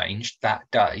been changed that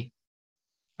day.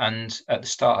 And at the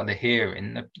start of the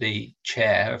hearing, the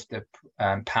chair of the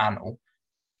panel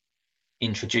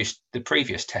introduced the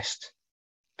previous test.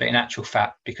 But in actual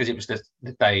fact, because it was the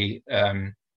day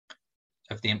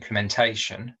of the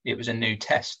implementation, it was a new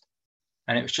test.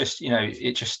 And it was just,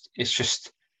 it's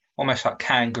just almost like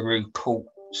kangaroo court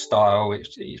style.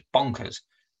 It's bonkers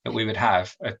that we would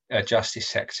have a Justice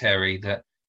Secretary that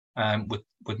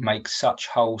would make such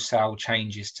wholesale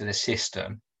changes to the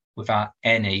system without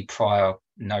any prior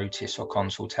notice or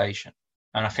consultation.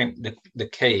 And I think the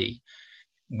key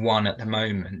one at the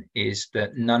moment is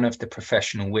that none of the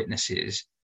professional witnesses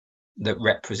that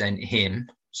represent him,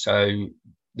 so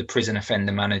the prison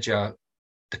offender manager,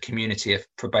 the community of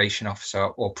probation officer,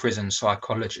 or prison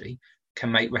psychology,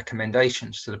 can make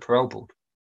recommendations to the parole board.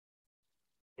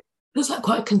 Feels like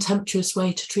quite a contemptuous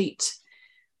way to treat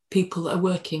people that are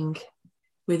working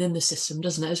within the system,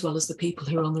 doesn't it, as well as the people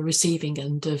who are on the receiving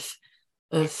end of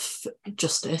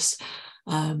justice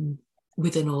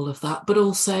within all of that. But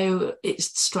also it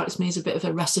strikes me as a bit of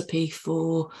a recipe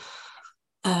for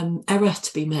error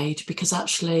to be made, because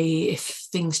actually if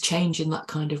things change in that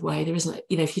kind of way, there isn't,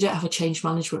 if you don't have a change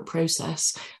management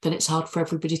process, then it's hard for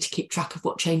everybody to keep track of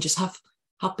what changes have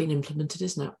been implemented,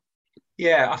 isn't it?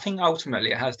 Yeah, I think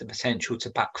ultimately it has the potential to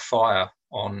backfire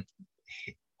on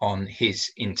on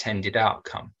his intended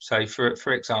outcome. So,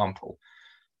 for example,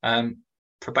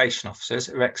 probation officers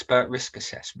are expert risk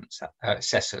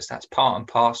assessors. That's part and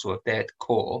parcel of their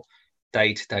core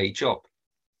day-to-day job.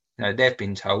 They've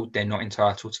been told they're not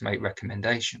entitled to make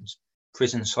recommendations.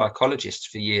 Prison psychologists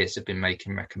for years have been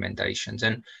making recommendations.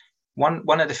 And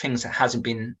one of the things that hasn't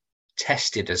been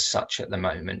tested as such at the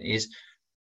moment is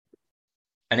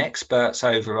an expert's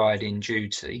overriding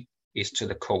duty is to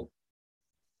the court.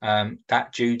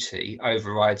 That duty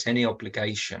overrides any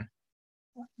obligation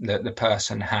that the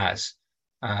person has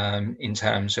in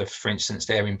terms of, for instance,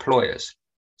 their employers.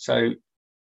 So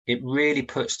it really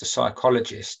puts the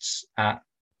psychologists at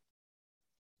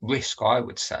risk, I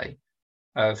would say,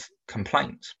 of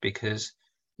complaints because,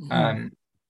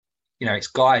 it's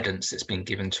guidance that's been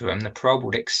given to them. The parole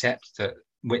board accept that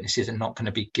witnesses are not going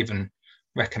to be given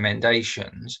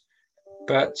recommendations.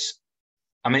 But,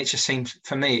 it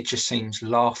just seems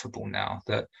laughable now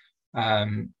that,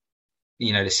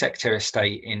 the Secretary of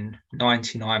State in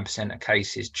 99% of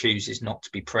cases chooses not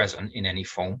to be present in any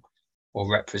form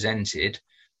or represented,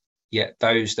 yet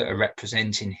those that are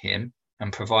representing him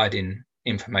and providing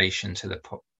information to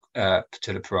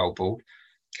the parole board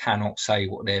cannot say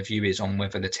what their view is on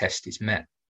whether the test is met.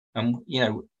 And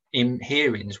in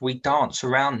hearings we dance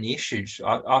around the issues.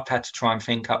 I've had to try and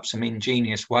think up some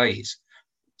ingenious ways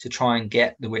to try and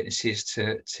get the witnesses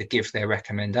to give their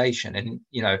recommendation. And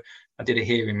I did a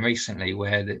hearing recently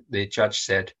where the judge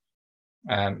said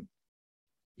they're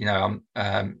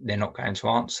not going to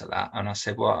answer that. And I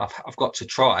said, well, I've got to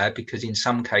try, because in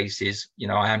some cases,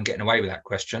 I am getting away with that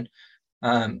question.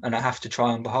 And I have to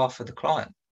try on behalf of the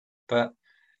client. But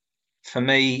for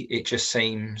me, it just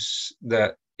seems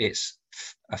that it's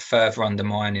a further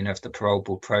undermining of the parole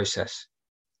board process.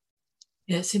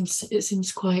 Yeah, it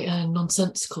seems quite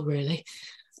nonsensical, really.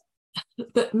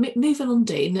 But moving on,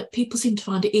 Dean, that people seem to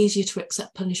find it easier to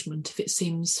accept punishment if it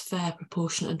seems fair,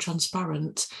 proportionate and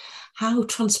transparent. How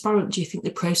transparent do you think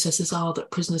the processes are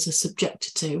that prisoners are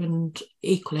subjected to? And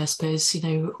equally, I suppose,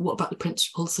 what about the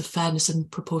principles of fairness and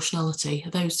proportionality?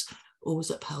 Are those always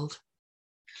upheld?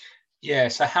 Yeah,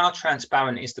 so how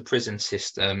transparent is the prison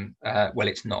system? Well,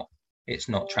 it's not. It's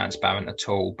not transparent at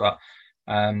all, but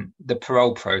the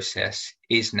parole process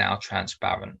is now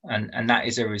transparent. And that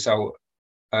is a result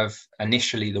of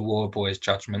initially the War Boys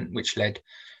judgment, which led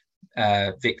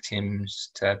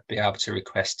victims to be able to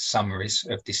request summaries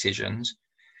of decisions.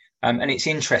 And it's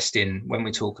interesting when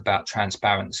we talk about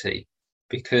transparency,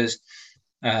 because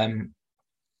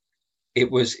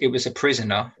it was a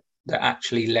prisoner that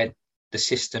actually led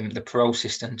the parole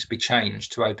system, to be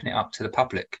changed to open it up to the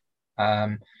public.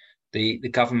 The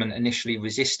government initially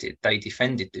resisted. They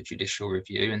defended the judicial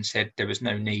review and said there was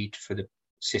no need for the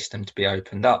system to be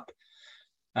opened up.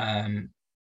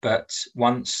 But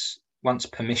once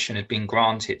permission had been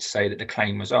granted to say that the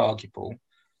claim was arguable,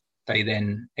 they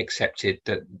then accepted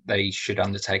that they should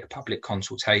undertake a public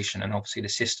consultation, and obviously the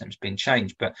system's been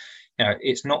changed. But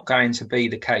it's not going to be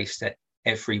the case that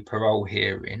every parole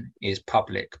hearing is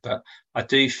public. But I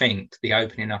do think the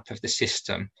opening up of the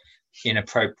system in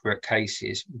appropriate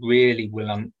cases really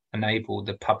will enable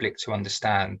the public to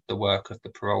understand the work of the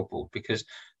parole board, because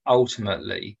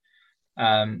ultimately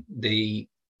the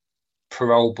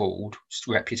parole board's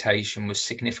reputation was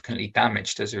significantly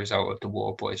damaged as a result of the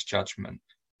War Boys judgment.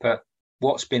 But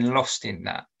what's been lost in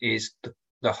that is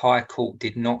the High Court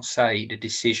did not say the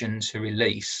decision to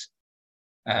release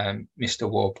Mr.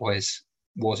 War Boys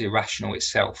was irrational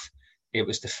itself. It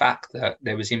was the fact that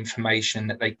there was information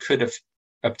that they could have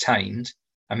obtained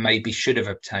and maybe should have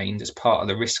obtained as part of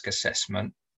the risk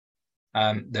assessment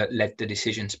that led the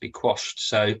decision to be quashed.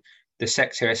 So the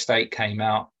Secretary of State came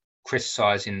out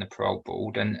criticising the parole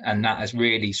board, and that has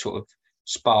really sort of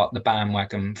sparked the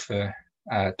bandwagon for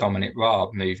Dominic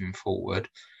Raab moving forward.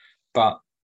 But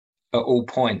at all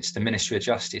points, the Ministry of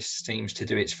Justice seems to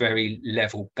do its very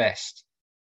level best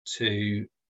to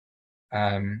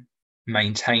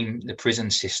maintain the prison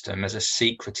system as a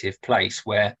secretive place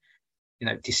where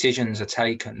decisions are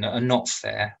taken that are not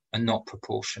fair and not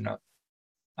proportionate.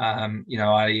 I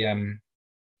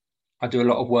do a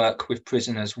lot of work with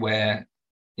prisoners where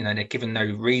they're given no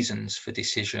reasons for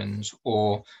decisions,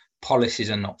 or policies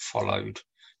are not followed.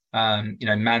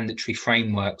 Mandatory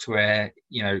frameworks where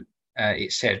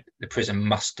it said the prison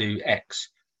must do X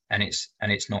and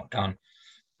it's not done,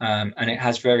 and it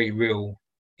has very real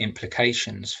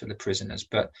implications for the prisoners.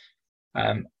 But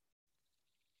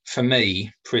for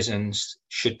me, prisons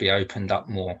should be opened up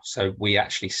more so we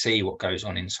actually see what goes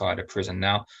on inside a prison.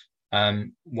 Now,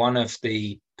 one of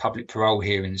the public parole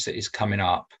hearings that is coming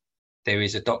up, there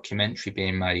is a documentary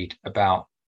being made about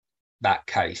that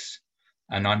case.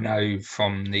 And I know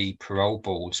from the parole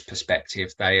board's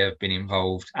perspective, they have been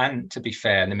involved, and to be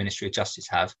fair, the Ministry of Justice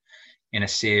have, in a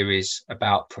series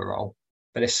about parole.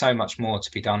 But there's so much more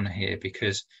to be done here,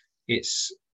 because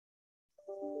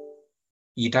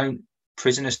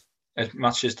prisoners, as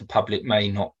much as the public may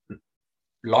not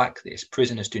like this,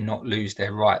 prisoners do not lose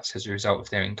their rights as a result of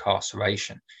their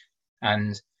incarceration.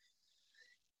 And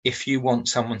if you want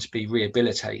someone to be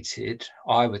rehabilitated,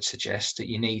 I would suggest that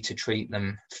you need to treat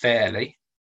them fairly,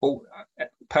 or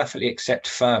perfectly accept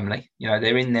firmly.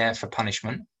 They're in there for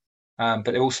punishment, but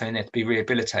they're also in there to be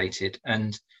rehabilitated.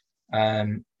 And I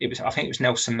think it was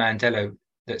Nelson Mandela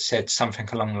that said something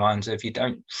along the lines of, you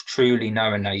don't truly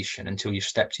know a nation until you've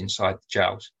stepped inside the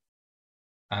jails.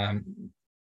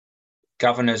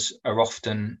 Governors are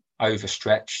often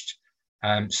overstretched.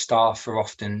 Staff are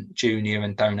often junior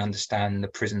and don't understand the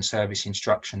prison service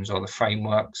instructions or the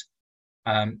frameworks.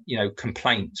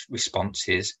 Complaint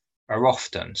responses are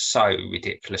often so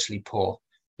ridiculously poor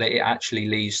that it actually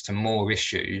leads to more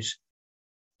issues.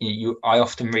 I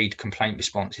often read complaint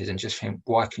responses and just think,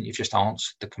 why couldn't you just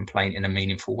answer the complaint in a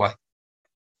meaningful way?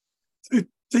 So,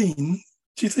 Dean,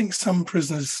 do you think some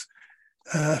prisoners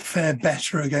fare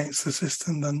better against the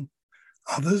system than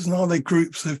others? And are there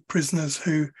groups of prisoners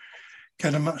who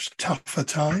get a much tougher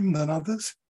time than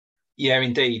others? Yeah,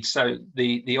 indeed. So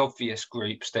the obvious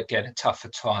groups that get a tougher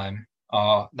time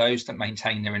are those that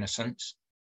maintain their innocence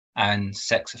and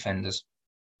sex offenders.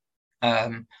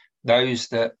 Those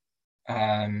that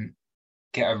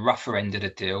get a rougher end of the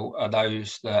deal are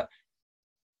those that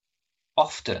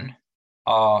often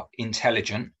are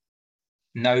intelligent,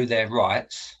 know their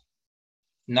rights,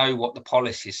 know what the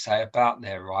policies say about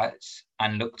their rights,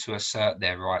 and look to assert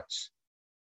their rights.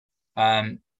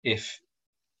 If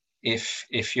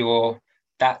you're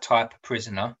that type of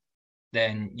prisoner,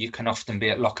 then you can often be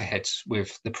at loggerheads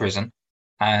with the prison.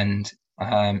 And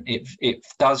it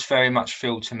does very much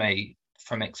feel to me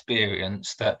from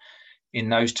experience that in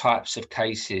those types of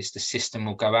cases, the system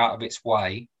will go out of its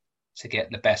way to get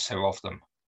the better of them.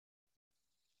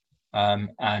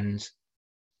 And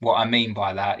what I mean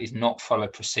by that is not follow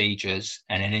procedures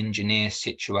and engineer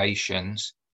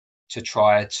situations to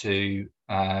try to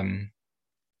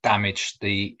damage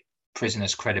the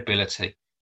prisoner's credibility,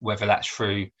 whether that's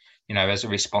through, as a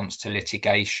response to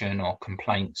litigation or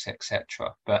complaints,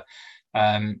 etc. But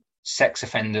sex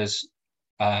offenders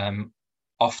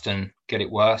often get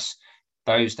it worse.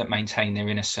 Those that maintain their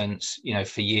innocence,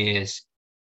 for years,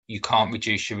 you can't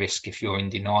reduce your risk if you're in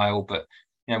denial. But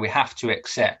we have to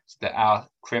accept that our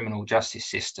criminal justice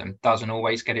system doesn't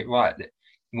always get it right. That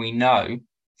we know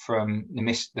from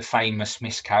the famous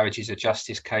miscarriages of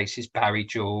justice cases, Barry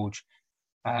George,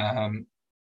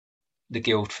 the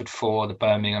Guildford 4, the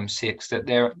Birmingham 6, that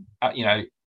there are,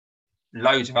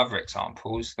 loads of other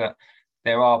examples that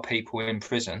there are people in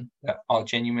prison that are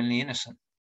genuinely innocent.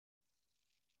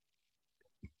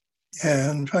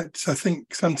 Yeah, in fact, I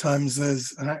think sometimes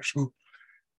there's an actual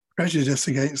prejudice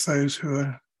against those who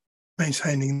are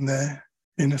maintaining their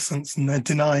innocence, and they're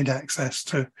denied access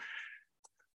to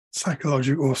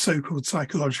psychological or so-called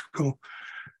psychological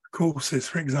courses,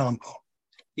 for example.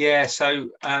 Yeah, so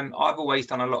I've always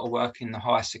done a lot of work in the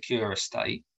high secure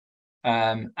estate,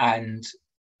 and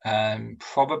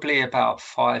probably about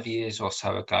 5 years or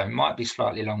so ago, might be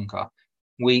slightly longer,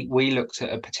 we looked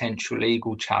at a potential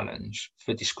legal challenge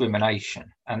for discrimination,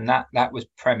 and that was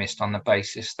premised on the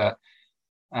basis that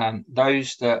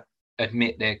those that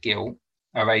admit their guilt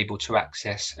are able to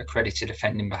access accredited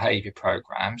offending behaviour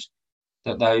programmes,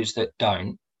 that those that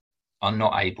don't are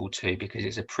not able to, because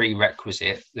it's a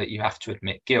prerequisite that you have to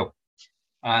admit guilt.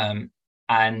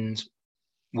 And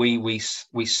we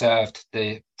served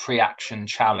the pre-action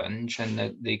challenge,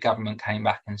 and the government came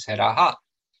back and said,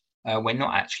 we're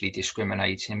not actually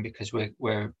discriminating, because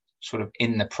we're sort of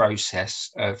in the process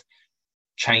of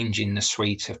changing the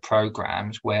suite of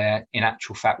programmes where in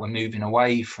actual fact we're moving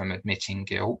away from admitting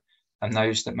guilt, and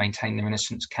those that maintain their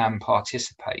innocence can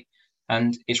participate.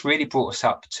 And it's really brought us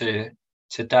up to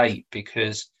date,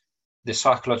 because the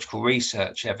psychological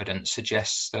research evidence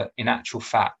suggests that in actual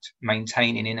fact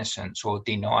maintaining innocence or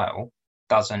denial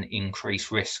doesn't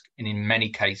increase risk, and in many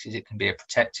cases it can be a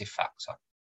protective factor.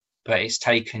 But it's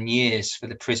taken years for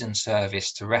the prison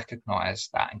service to recognise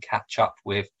that and catch up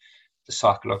with the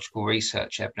psychological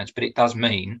research evidence. But it does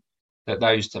mean that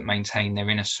those that maintain their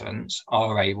innocence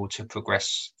are able to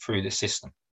progress through the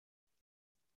system.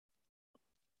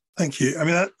 Thank you. I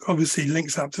mean, that obviously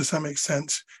links up to some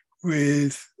extent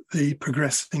with the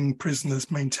Progressing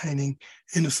Prisoners Maintaining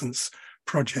Innocence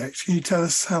project. Can you tell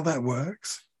us how that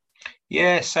works?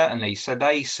 Yeah, certainly. So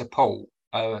they support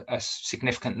a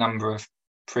significant number of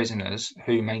prisoners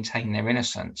who maintain their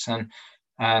innocence.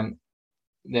 And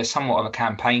they're somewhat of a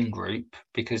campaign group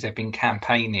because they've been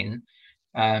campaigning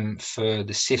for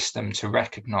the system to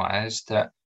recognise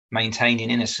that maintaining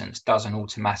innocence doesn't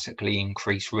automatically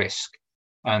increase risk,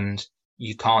 and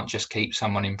you can't just keep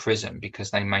someone in prison because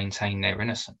they maintain their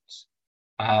innocence.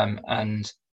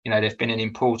 And they've been an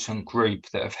important group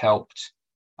that have helped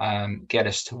get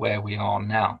us to where we are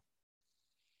now.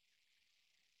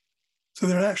 So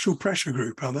they're an actual pressure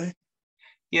group, are they?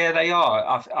 Yeah, they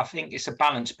are. I think it's a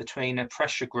balance between a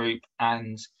pressure group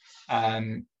and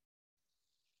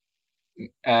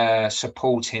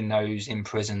supporting those in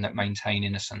prison that maintain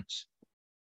innocence.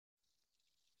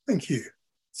 Thank you.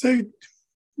 So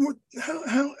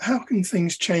how can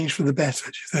things change for the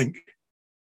better, do you think?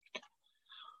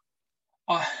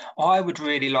 I would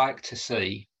really like to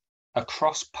see a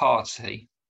cross-party,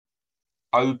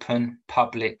 open,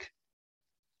 public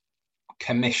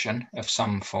commission of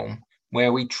some form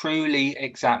where we truly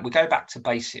we go back to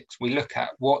basics. We look at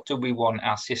what do we want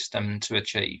our system to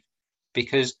achieve,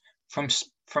 because from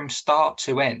start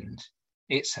to end,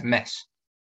 it's a mess.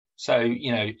 So,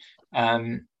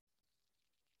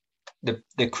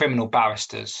 the criminal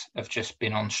barristers have just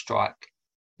been on strike.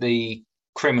 The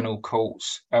criminal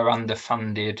courts are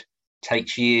underfunded,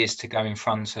 takes years to go in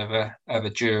front of a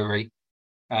jury.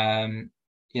 And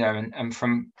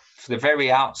from the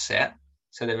very outset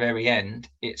to the very end,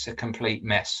 it's a complete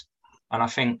mess. And I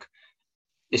think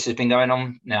this has been going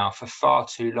on now for far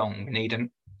too long. We need an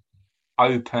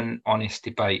open, honest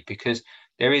debate, because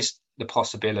there is the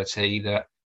possibility that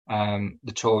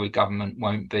the Tory government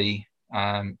won't be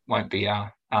our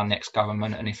next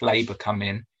government, and if Labour come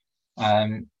in,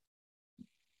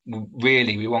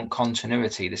 really we want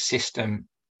continuity. The system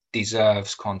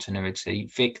deserves continuity.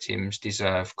 Victims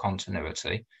deserve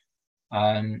continuity.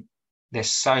 There's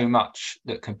so much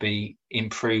that can be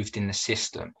improved in the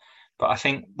system. But I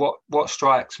think what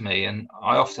strikes me, and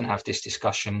I often have this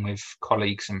discussion with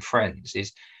colleagues and friends,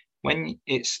 is when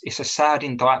it's a sad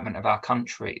indictment of our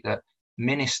country that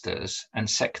ministers and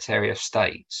Secretary of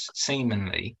States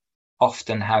seemingly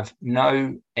often have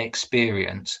no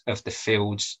experience of the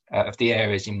fields, of the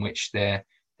areas in which they're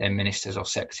ministers or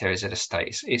secretaries of the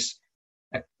states. It's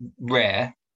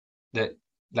rare that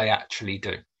they actually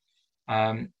do.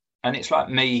 And it's like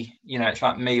me,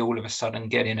 all of a sudden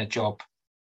getting a job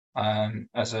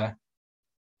as an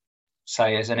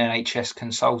NHS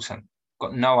consultant.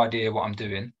 Got no idea what I'm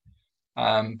doing.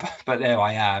 But there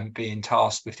I am being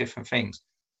tasked with different things.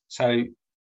 So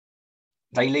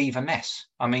they leave a mess.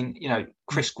 I mean,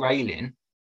 Chris Grayling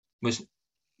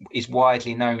is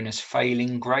widely known as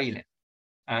failing Grayling.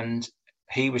 And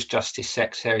he was Justice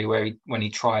Secretary when he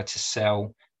tried to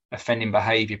sell offending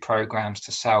behaviour programmes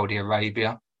to Saudi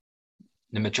Arabia.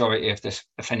 The majority of the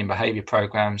offending behaviour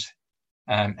programmes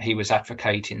he was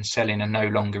advocating selling are no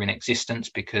longer in existence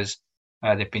because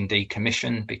they've been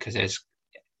decommissioned, because there's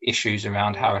issues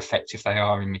around how effective they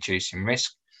are in reducing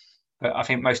risk. But I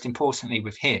think most importantly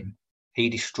with him, he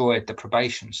destroyed the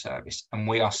probation service, and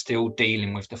we are still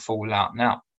dealing with the fallout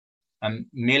now. And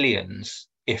millions,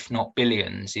 if not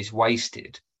billions, is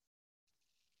wasted.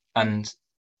 And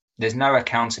there's no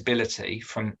accountability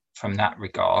from that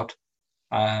regard,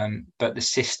 but the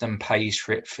system pays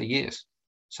for it for years.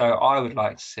 So I would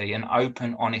like to see an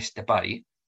open, honest debate.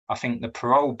 I think the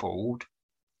parole board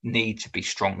need to be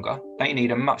stronger. They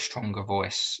need a much stronger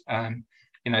voice.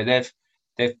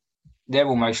 They're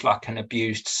almost like an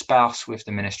abused spouse with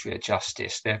the Ministry of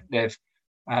Justice. They're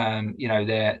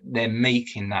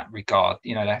meek in that regard.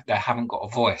 They haven't got a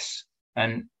voice,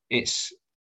 and it's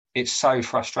so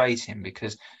frustrating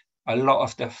because a lot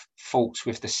of the faults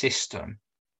with the system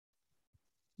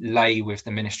lay with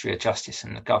the Ministry of Justice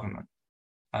and the government.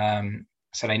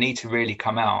 So they need to really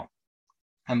come out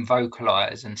and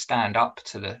vocalise and stand up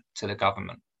to the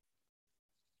government.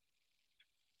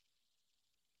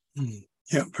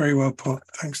 Yeah, very well put.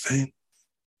 Thanks, Dean.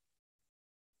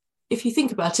 If you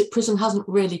think about it, prison hasn't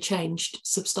really changed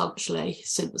substantially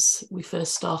since we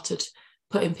first started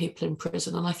putting people in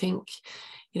prison. And I think,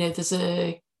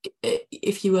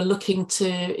 if you were looking to,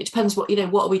 it depends what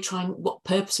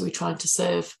purpose are we trying to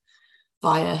serve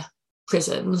via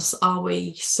prisons? Are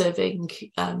we serving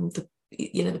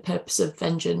the purpose of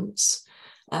vengeance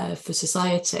for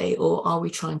society, or are we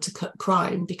trying to cut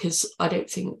crime? Because I don't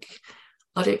think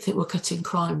we're cutting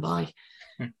crime by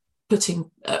putting.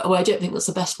 I don't think that's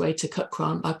the best way to cut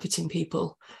crime, by putting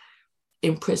people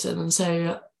in prison. And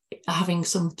so, having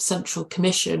some central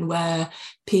commission where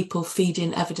people feed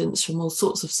in evidence from all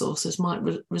sorts of sources might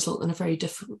result in a very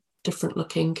different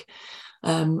looking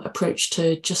approach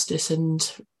to justice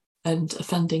and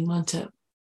offending, might it?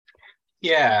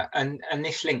 Yeah, and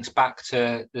this links back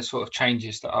to the sort of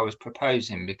changes that I was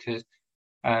proposing, because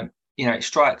it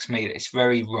strikes me that it's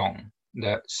very wrong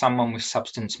that someone with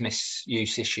substance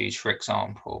misuse issues, for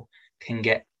example, can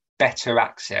get better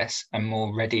access and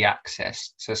more ready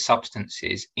access to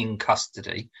substances in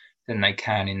custody than they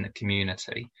can in the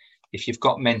community. If you've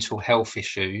got mental health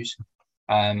issues,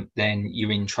 then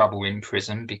you're in trouble in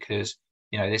prison, because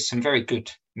there's some very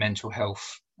good mental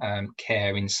health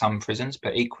care in some prisons,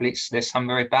 but equally there's some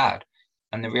very bad.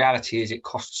 And the reality is it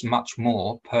costs much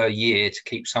more per year to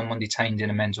keep someone detained in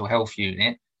a mental health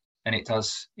unit than it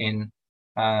does in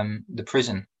the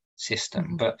prison system.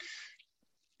 Mm-hmm. But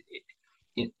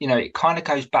it kind of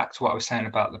goes back to what I was saying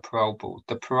about the parole board.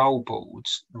 The parole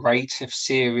board's rate of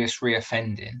serious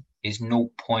reoffending is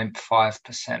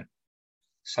 0.5%.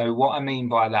 So what I mean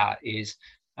by that is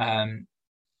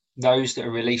those that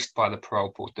are released by the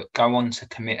parole board that go on to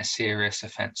commit a serious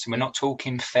offence. So we're not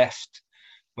talking theft,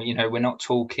 we're not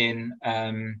talking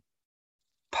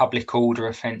public order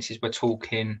offences. We're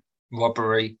talking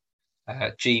robbery,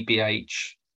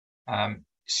 GBH,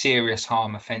 serious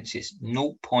harm offences.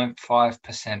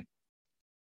 0.5%.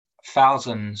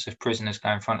 Thousands of prisoners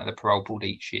go in front of the parole board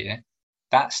each year.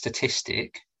 That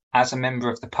statistic, as a member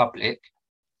of the public,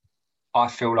 I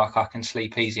feel like I can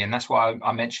sleep easy. And that's why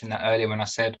I mentioned that earlier when I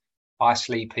said I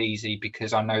sleep easy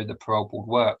because I know the parole board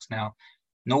works. Now,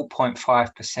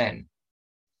 0.5%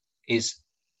 is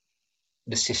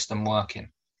the system working.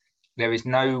 There is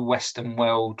no Western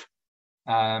world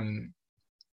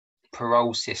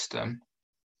parole system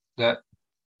that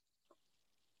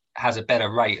has a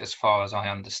better rate, as far as I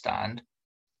understand.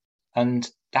 And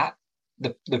that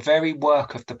the very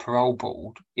work of the parole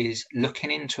board is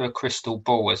looking into a crystal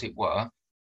ball, as it were,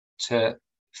 to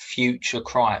future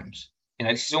crimes.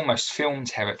 This is almost film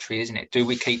territory, isn't it? Do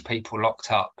we keep people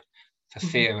locked up for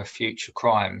fear of future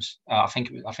crimes? I think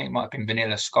it might have been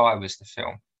Vanilla Sky was the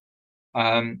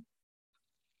film.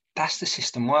 That's the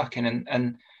system working,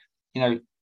 and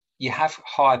you have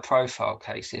high profile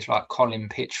cases like Colin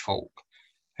Pitchfork,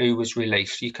 who was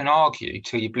released. You can argue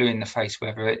till you're blue in the face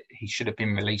whether he should have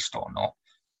been released or not.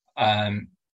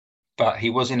 But he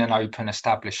was in an open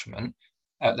establishment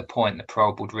at the point the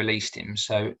parole board released him.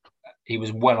 So he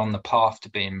was well on the path to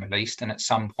being released, and at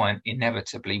some point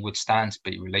inevitably would stand to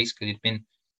be released because he'd been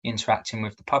interacting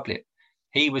with the public.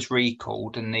 He was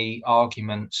recalled, and the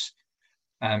arguments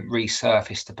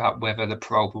resurfaced about whether the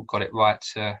parole board got it right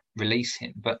to release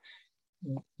him. But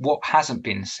what hasn't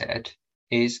been said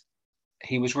is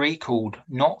he was recalled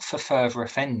not for further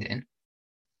offending,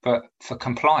 but for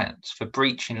compliance, for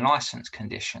breaching licence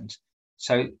conditions.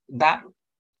 So that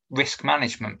risk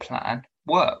management plan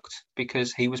worked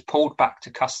because he was pulled back to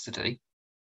custody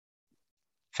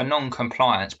for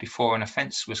non-compliance before an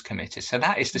offence was committed. So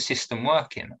that is the system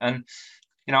working. And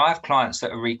I have clients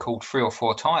that are recalled 3 or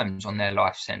 4 times on their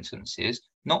life sentences,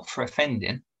 not for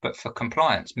offending, but for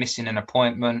compliance, missing an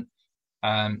appointment,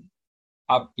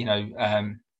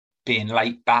 being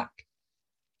late back.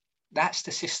 That's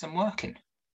the system working.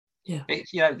 Yeah,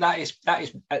 that is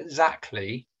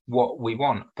exactly what we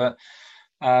want. But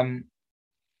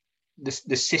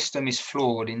the system is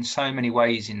flawed in so many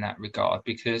ways in that regard,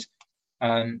 because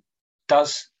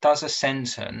does a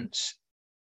sentence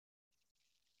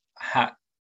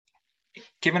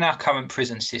given our current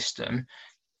prison system,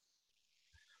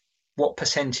 what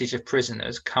percentage of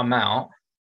prisoners come out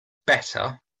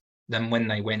better than when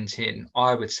they went in?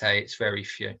 I would say it's very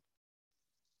few.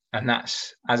 And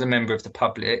that's, as a member of the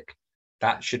public,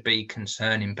 that should be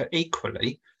concerning. But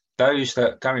equally, those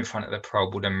that go in front of the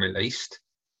parole board and released,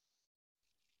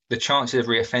 the chances of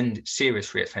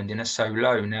serious reoffending are so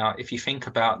low. Now, if you think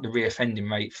about the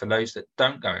reoffending rate for those that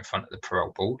don't go in front of the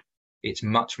parole board, it's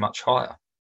much, much higher.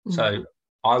 So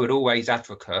I would always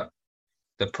advocate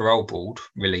the parole board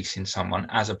releasing someone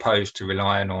as opposed to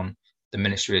relying on the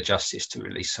Ministry of Justice to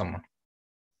release someone.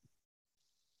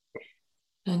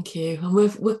 Thank you. And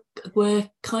we're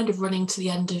kind of running to the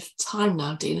end of time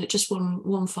now, Dean. Just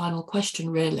one final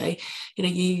question, really.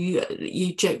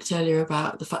 You joked earlier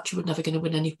about the fact you were never going to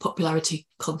win any popularity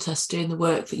contests doing the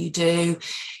work that you do.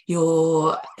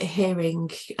 You're hearing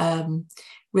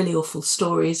really awful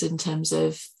stories in terms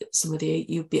of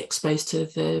you'd be exposed to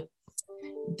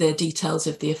the details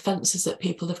of the offences that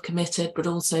people have committed, but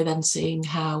also then seeing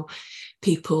how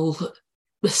people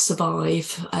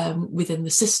survive within the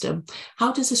system.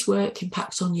 How does this work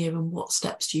impact on you, and what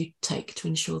steps do you take to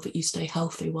ensure that you stay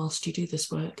healthy whilst you do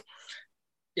this work?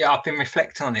 Yeah, I've been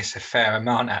reflecting on this a fair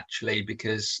amount, actually,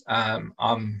 because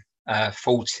I'm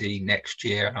 40 next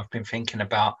year, and I've been thinking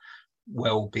about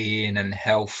well-being and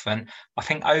health. And I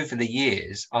think over the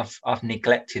years I've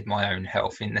neglected my own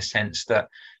health, in the sense that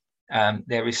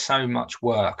there is so much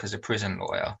work as a prison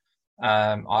lawyer.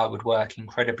 I would work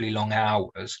incredibly long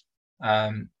hours,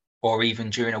 or even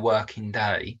during a working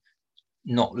day,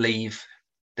 not leave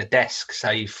the desk,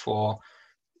 save for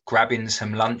grabbing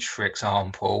some lunch, for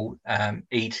example,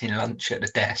 eating lunch at the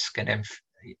desk, and then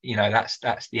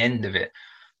that's the end of it.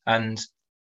 And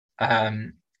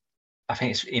I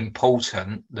think it's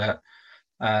important that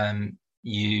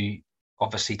you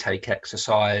obviously take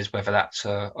exercise, whether that's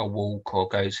a walk or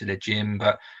go to the gym.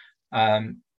 But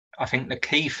I think the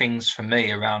key things for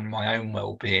me around my own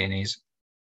well-being is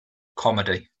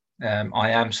comedy.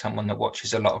 I am someone that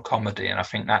watches a lot of comedy, and I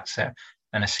think that's an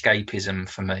escapism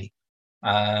for me,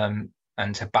 and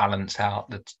to balance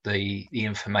out the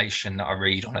information that I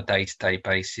read on a day-to-day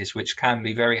basis, which can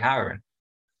be very harrowing.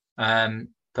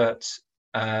 But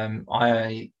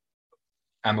I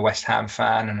am a West Ham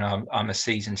fan, and I'm a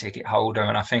season ticket holder,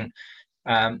 and I think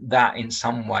that in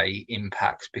some way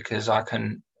impacts, because I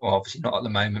can, well, obviously not at the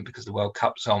moment because the World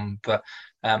Cup's on, but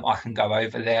I can go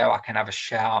over there, I can have a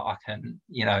shout, I can,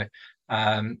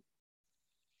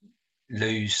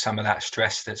 lose some of that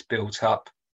stress that's built up.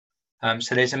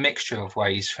 So there's a mixture of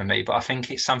ways for me, but I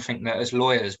think it's something that as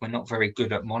lawyers, we're not very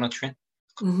good at monitoring.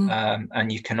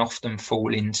 And you can often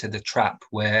fall into the trap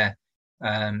where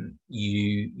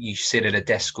you sit at a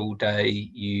desk all day,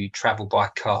 you travel by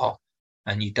car,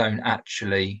 and you don't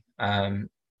actually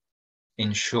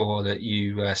ensure that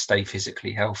you stay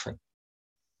physically healthy.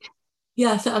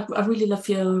 Yeah, I really love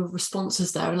your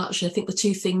responses there. And actually, I think the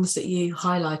two things that you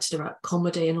highlighted about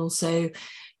comedy and also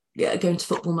going to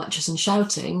football matches and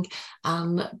shouting,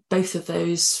 and both of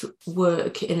those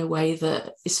work in a way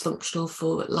that is functional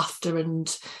for laughter,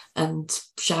 and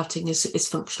shouting is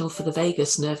functional for the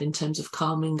vagus nerve in terms of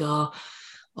calming our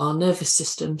nervous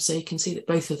system. So you can see that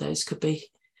both of those could be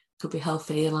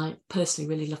healthy. And I personally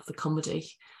really love the comedy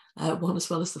one as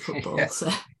well as the football.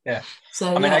 Yeah.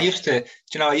 So I mean, I used to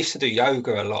do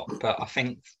yoga a lot, but I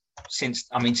think since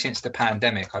the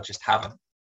pandemic, I just haven't.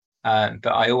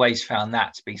 But I always found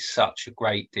that to be such a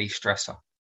great de-stressor.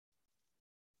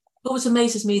 What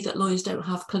amazes me that lawyers don't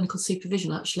have clinical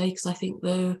supervision, actually, because I think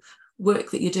the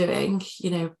work that you're doing,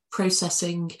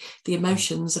 processing the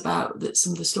emotions about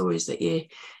some of the stories that you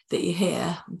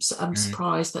hear, I'm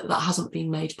surprised that hasn't been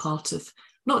made part of,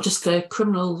 not just for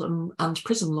criminal and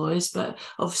prison lawyers, but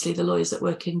obviously the lawyers that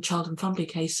work in child and family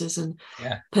cases and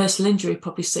personal injury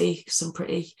probably see some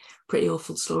pretty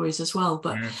awful stories as well.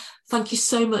 But thank you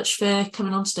so much for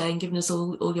coming on today and giving us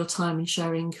all your time and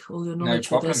sharing all your knowledge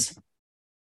with us.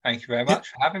 Thank you very much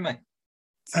for having me.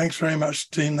 Thanks very much,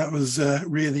 Dean. That was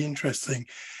really interesting.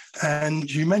 And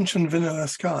you mentioned Vanilla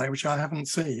Sky, which I haven't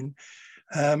seen,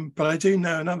 but I do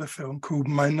know another film called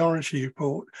Minority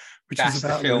Report, which is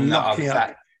about locking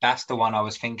up. That's the one I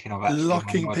was thinking of. Actually,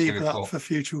 locking people up for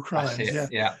future crimes.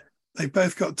 Yeah. They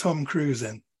both got Tom Cruise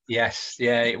in. Yes,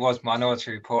 yeah, it was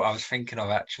Minority Report I was thinking of,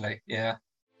 actually. Yeah.